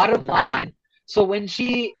bottom line. So when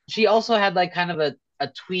she also had like kind of a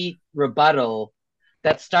tweet rebuttal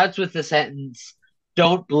that starts with the sentence,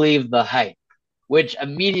 "Don't believe the hype," which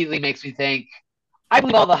immediately makes me think, I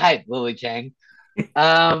believe all the hype, Lilly Cheng.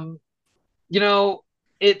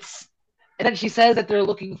 It's, and then she says that they're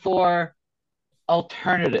looking for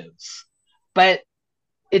alternatives, but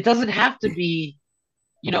it doesn't have to be,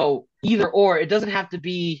 either or. It doesn't have to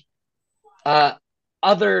be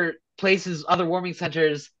other places, other warming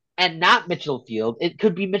centers, and not Mitchellfield. It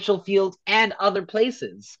could be Mitchellfield and other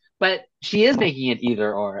places, but she is making it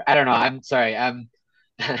either or. I don't know. I'm sorry. I'm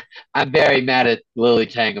very mad at Lilly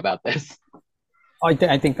Cheng about this. I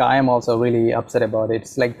think I am also really upset about it.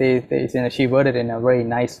 It's like she worded in a very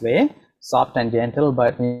nice way, soft and gentle,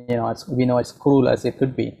 but we know it's cruel as it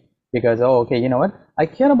could be, because okay, you know what? I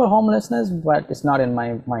care about homelessness, but it's not in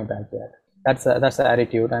my backyard. That's the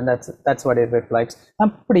attitude, and that's what it reflects.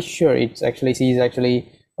 I'm pretty sure she's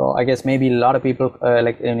actually. I guess maybe a lot of people,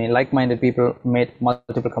 like-minded people, made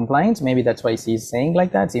multiple complaints. Maybe that's why she's saying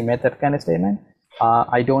like that. She made that kind of statement.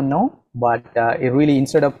 I don't know, but it really,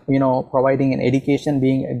 instead of providing an education,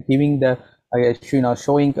 giving the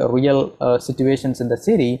showing real situations in the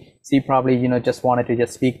city, she probably just wanted to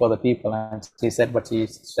just speak for the people, and she said what she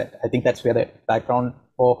said. I think that's where the background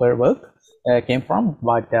for her work came from.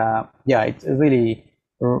 But yeah, it's really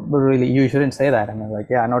you shouldn't say that. I mean,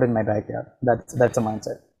 not in my backyard. That's a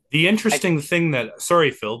mindset. The interesting thing that,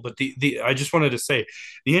 sorry, Phil, but I just wanted to say,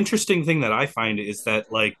 the interesting thing that I find is that,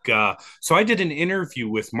 so I did an interview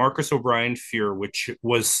with Marcus O'Brien Fear, which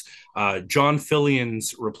was John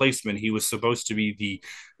Fillion's replacement. He was supposed to be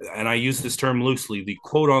and I use this term loosely, the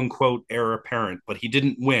quote unquote heir apparent, but he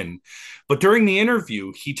didn't win. But during the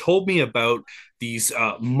interview, he told me about these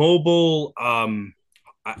mobile,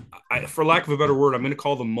 for lack of a better word, I'm going to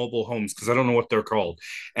call them mobile homes because I don't know what they're called.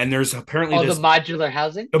 And there's apparently the modular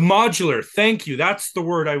housing. The modular, thank you. That's the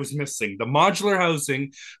word I was missing. The modular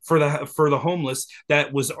housing for the homeless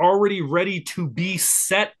that was already ready to be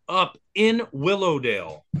set up in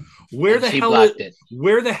Willowdale. Where the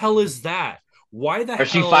hell is that? Why the hell? Or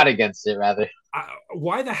she fought against it, rather.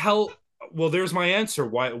 Why the hell? Well, there's my answer.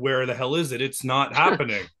 Where the hell is it? It's not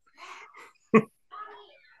happening.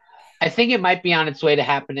 I think it might be on its way to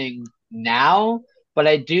happening now, but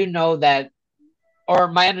I do know that, or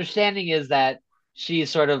my understanding is that she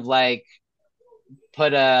sort of like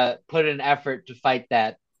put an effort to fight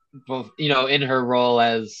that both, in her role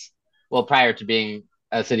as, well, prior to being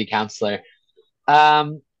a city councilor.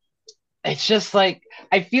 Um, it's just like,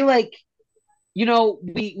 I feel like,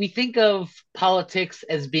 we think of politics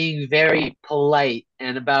as being very polite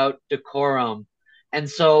and about decorum. And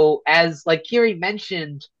so, as like Kiri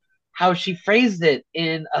mentioned, how she phrased it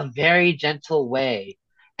in a very gentle way.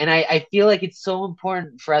 And I feel like it's so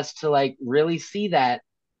important for us to like really see that,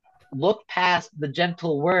 look past the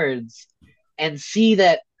gentle words and see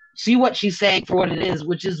what she's saying for what it is,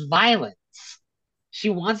 which is violence. She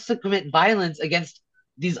wants to commit violence against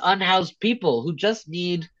these unhoused people who just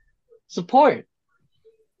need support.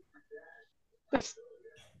 That's,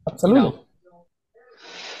 you Absolutely. know.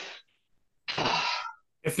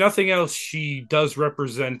 If nothing else, she does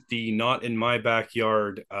represent the not in my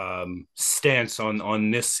backyard stance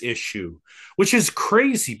on this issue, which is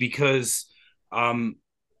crazy because I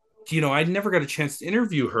never got a chance to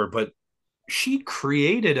interview her, but she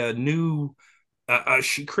created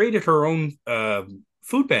she created her own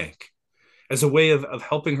food bank as a way of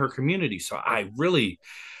helping her community. So I really,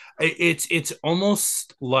 it's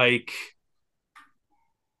almost like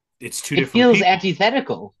it's two It different feels people.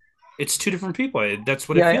 antithetical. It's two different people. That's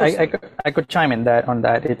what it Yeah, feels like. I could chime in that on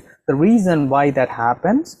that. The reason why that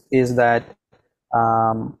happens is that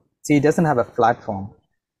she doesn't have a platform,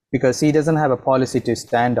 because she doesn't have a policy to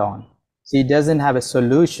stand on. She doesn't have a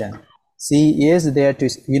solution. She is there to,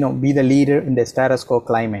 be the leader in the status quo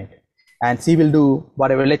climate, and she will do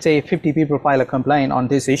whatever. Let's say 50 people file a complaint on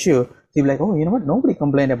this issue. She'll be like, oh, you know what? Nobody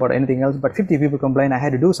complained about anything else, but 50 people complain. I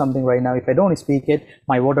had to do something right now. If I don't speak it,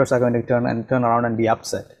 my voters are going to turn around and be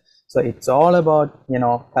upset. So it's all about,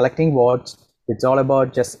 collecting votes. It's all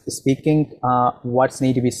about just speaking what's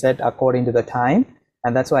need to be said according to the time.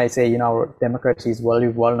 And that's why I say, our democracy is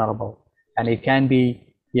very vulnerable, and it can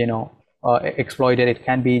be, exploited. It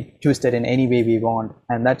can be twisted in any way we want.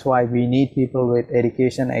 And that's why we need people with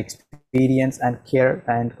education, experience, and care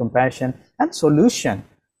and compassion and solution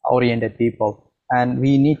oriented people. And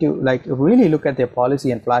we need to like really look at their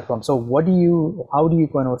policy and platform. So how do you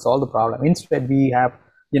going to solve the problem? Instead, we have,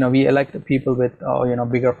 we elect people with,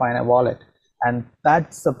 bigger fine wallet, and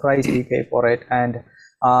that's the price we pay for it. And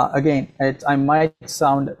again, I might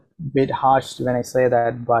sound a bit harsh when I say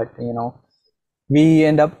that, but we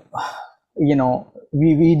end up,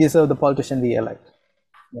 we deserve the politician we elect.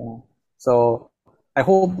 So I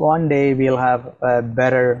hope one day we'll have a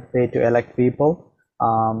better way to elect people.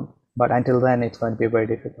 But until then, it's going to be very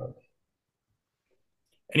difficult.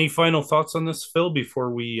 Any final thoughts on this, Phil,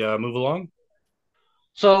 before we move along?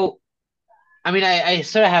 So, I mean, I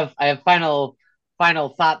sort of have final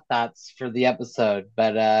thoughts for the episode,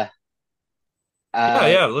 but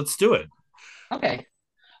Yeah, let's do it. okay.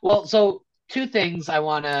 Well, so two things I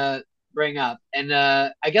want to bring up, and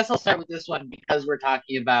I guess I'll start with this one because we're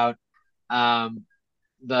talking about um,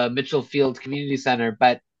 the Mitchell Field Community Center,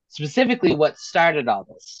 but specifically what started all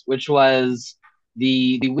this, which was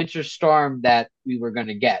the winter storm that we were going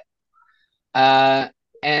to get. Uh,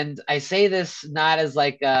 and I say this not as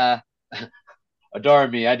like adore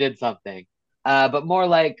me, I did something, but more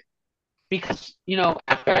like, because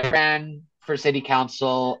after I ran for city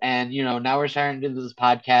council, and now we're starting to do this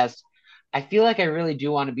podcast, I feel like I really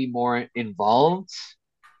do want to be more involved,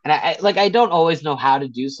 and I don't always know how to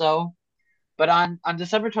do so. But on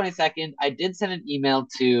December 22nd, I did send an email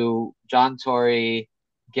to John Tory,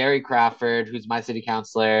 Gary Crawford, who's my city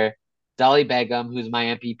councilor, Dolly Begum, who's my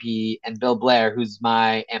MPP, and Bill Blair, who's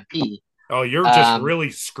my MP. Oh, you're just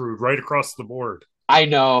really screwed right across the board. I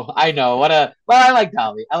know. Well, I like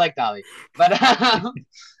Dolly. But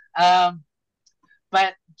um,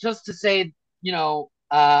 but just to say,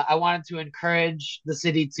 I wanted to encourage the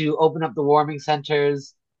city to open up the warming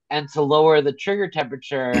centers and to lower the trigger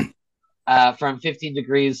temperature from 15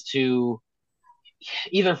 degrees to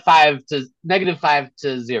either -5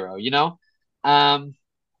 to 0. Um,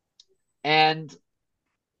 and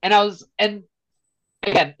and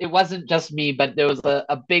again, it wasn't just me, but there was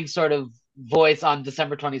a big sort of voice on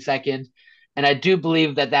December 22nd. And I do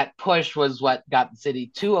believe that push was what got the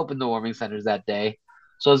city to open the warming centers that day.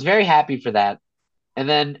 So I was very happy for that. And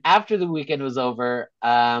then after the weekend was over,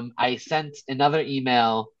 I sent another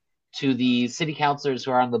email to the city councilors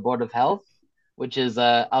who are on the Board of Health, which is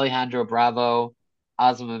Alejandro Bravo,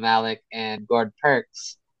 Ozma Malik, and Gord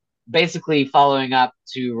Perks, basically following up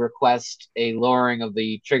to request a lowering of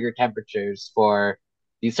the trigger temperatures for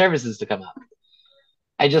these services to come up.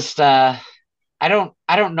 I just I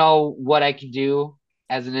don't know what I can do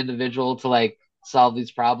as an individual to like solve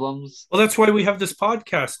these problems. Well, that's why we have this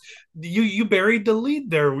podcast. You buried the lead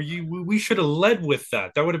there. We should have led with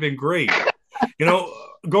that. That would have been great.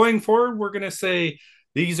 Going forward, we're gonna say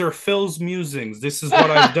These are Phil's musings. This is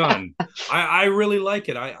what I've done. I really like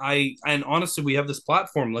it. And honestly, we have this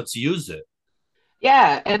platform. Let's use it.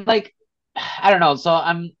 Yeah, and like I don't know. So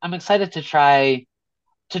I'm excited to try,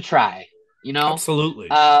 you know? Absolutely.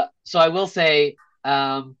 So I will say,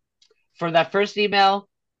 for that first email,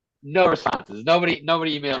 no responses. Nobody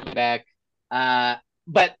emailed me back. Uh,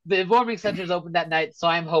 but the warming centers opened that night, so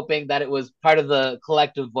I'm hoping that it was part of the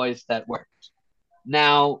collective voice that worked.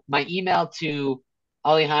 Now, my email to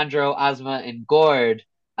Alejandro, Ozma, and Gord,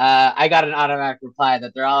 I got an automatic reply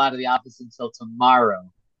that they're all out of the office until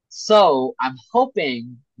tomorrow. So I'm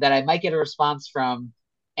hoping that I might get a response from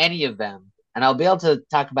any of them, and I'll be able to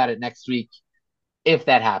talk about it next week if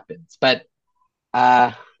that happens. But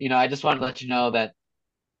I just wanted to let you know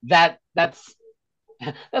that's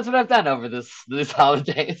that's what I've done over this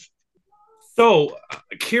holidays. So,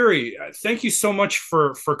 Kiri, thank you so much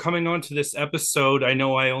for coming on to this episode. I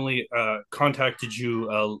know I only contacted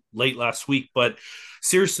you late last week, but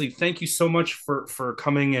seriously, thank you so much for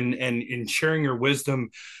coming and sharing your wisdom.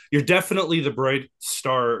 You're definitely the bright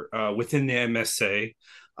star within the MSA.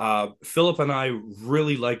 Philip and I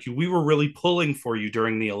really like you. We were really pulling for you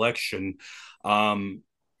during the election, and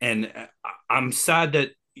I'm sad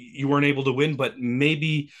that you weren't able to win. But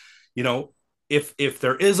maybe, you know, if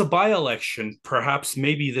there is a by-election, perhaps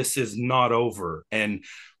maybe this is not over. And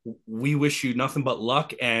we wish you nothing but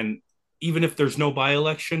luck. And even if there's no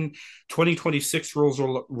by-election, 2026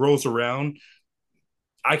 rolls around.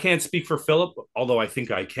 I can't speak for Philip, although I think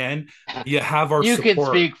I can. You have our You can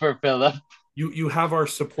support. speak for Philip. You have our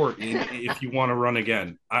support if you want to run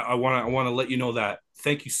again. I want to let you know that.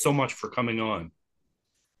 Thank you so much for coming on.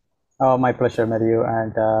 Oh, my pleasure, Matthew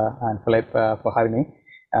and Philip, for having me.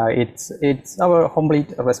 It's our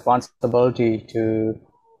complete responsibility to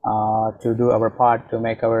do our part to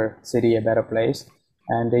make our city a better place.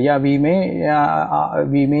 And yeah, we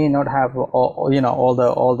may not have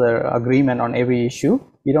all the agreement on every issue.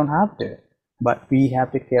 We don't have to, but we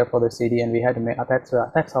have to care for the city, and we have to make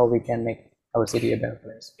that's how we can make our city a better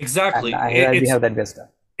place. Exactly. And we have that wisdom.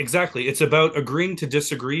 Exactly. It's about agreeing to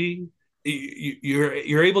disagree.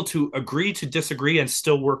 You're able to agree to disagree and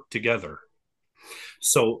still work together.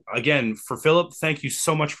 So again, for Philip, thank you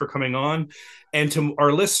so much for coming on. And to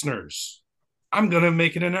our listeners, I'm gonna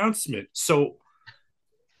make an announcement. So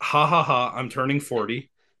I'm turning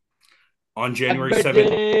 40 on January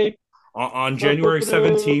 7th. On January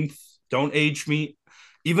 17th. Don't age me.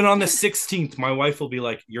 Even on the 16th, my wife will be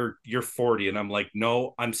like, You're 40. And I'm like,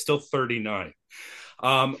 no, I'm still 39.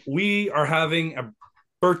 We are having a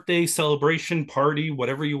birthday celebration party,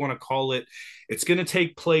 whatever you want to call it. It's going to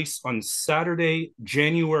take place on Saturday,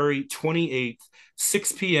 January 28th,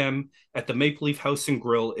 6 p.m. at the Maple Leaf House and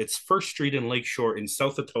Grill. It's First Street in Lakeshore in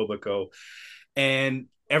South Etobicoke. And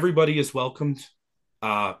everybody is welcomed.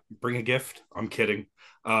 Bring a gift. I'm kidding.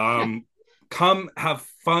 Come have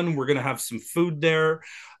fun. We're going to have some food there.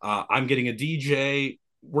 I'm getting a DJ.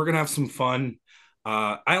 We're going to have some fun.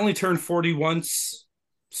 I only turned 40 once,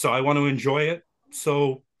 so I want to enjoy it.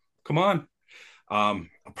 So come on. I'll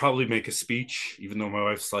probably make a speech, even though my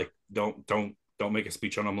wife's like, don't make a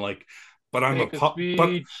speech. And I'm like, but I'm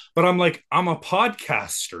but I'm like, I'm a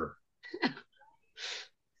podcaster.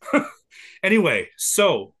 Anyway,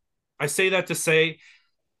 so I say that to say,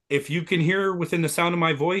 if you can hear within the sound of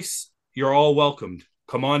my voice, you're all welcomed.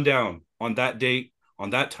 Come on down on that date, on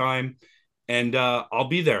that time, and I'll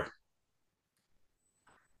be there.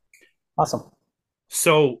 Awesome.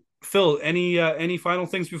 So, Phil, any final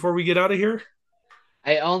things before we get out of here?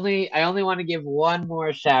 I only want to give one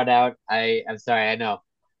more shout out. I'm sorry, I know.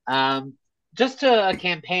 Just to a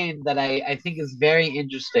campaign that I think is very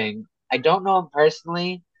interesting. I don't know him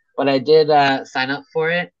personally, but I did sign up for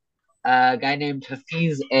it. A guy named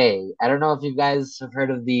Hafiz A. I don't know if you guys have heard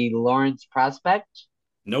of the Lawrence Prospect.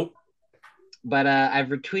 Nope. But I've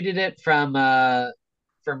retweeted it from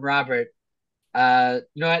Robert. You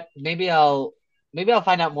know what? Maybe I'll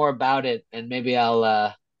find out more about it, and maybe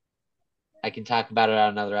I can talk about it on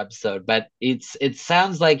another episode. But it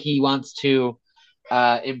sounds like he wants to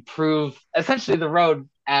improve essentially the road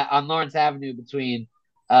on Lawrence Avenue between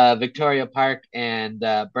Victoria Park and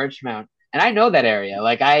Birchmount. And I know that area.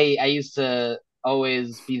 Like I used to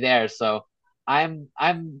always be there, so I'm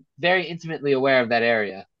very intimately aware of that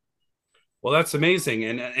area. Well, that's amazing.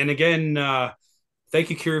 And again, thank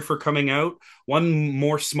you, Kiri, for coming out. One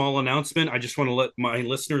more small announcement. I just want to let my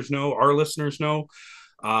listeners know, our listeners know,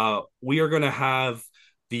 we are going to have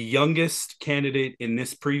the youngest candidate in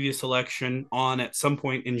this previous election on at some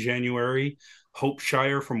point in January, Hope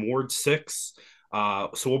Shire from Ward 6.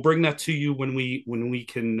 So we'll bring that to you when we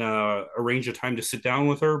can arrange a time to sit down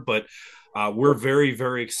with her. But we're very,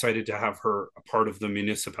 very excited to have her a part of the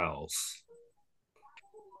municipals.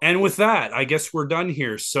 And with that, I guess we're done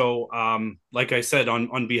here. So, like I said,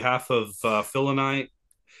 on behalf of Phil and I,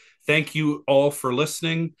 thank you all for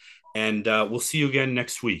listening, and we'll see you again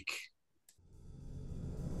next week.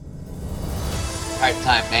 Hard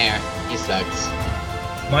time mayor. He sucks.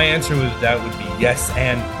 My answer to that would be yes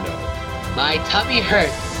and no. My tummy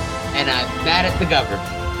hurts, and I'm mad at the government.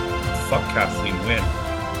 Fuck Kathleen Wynne.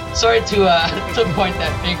 Sorry to point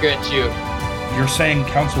that finger at you. You're saying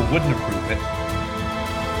council wouldn't approve it,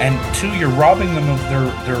 and two, you're robbing them of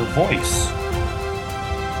their voice.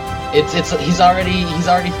 He's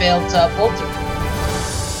already failed to uphold it.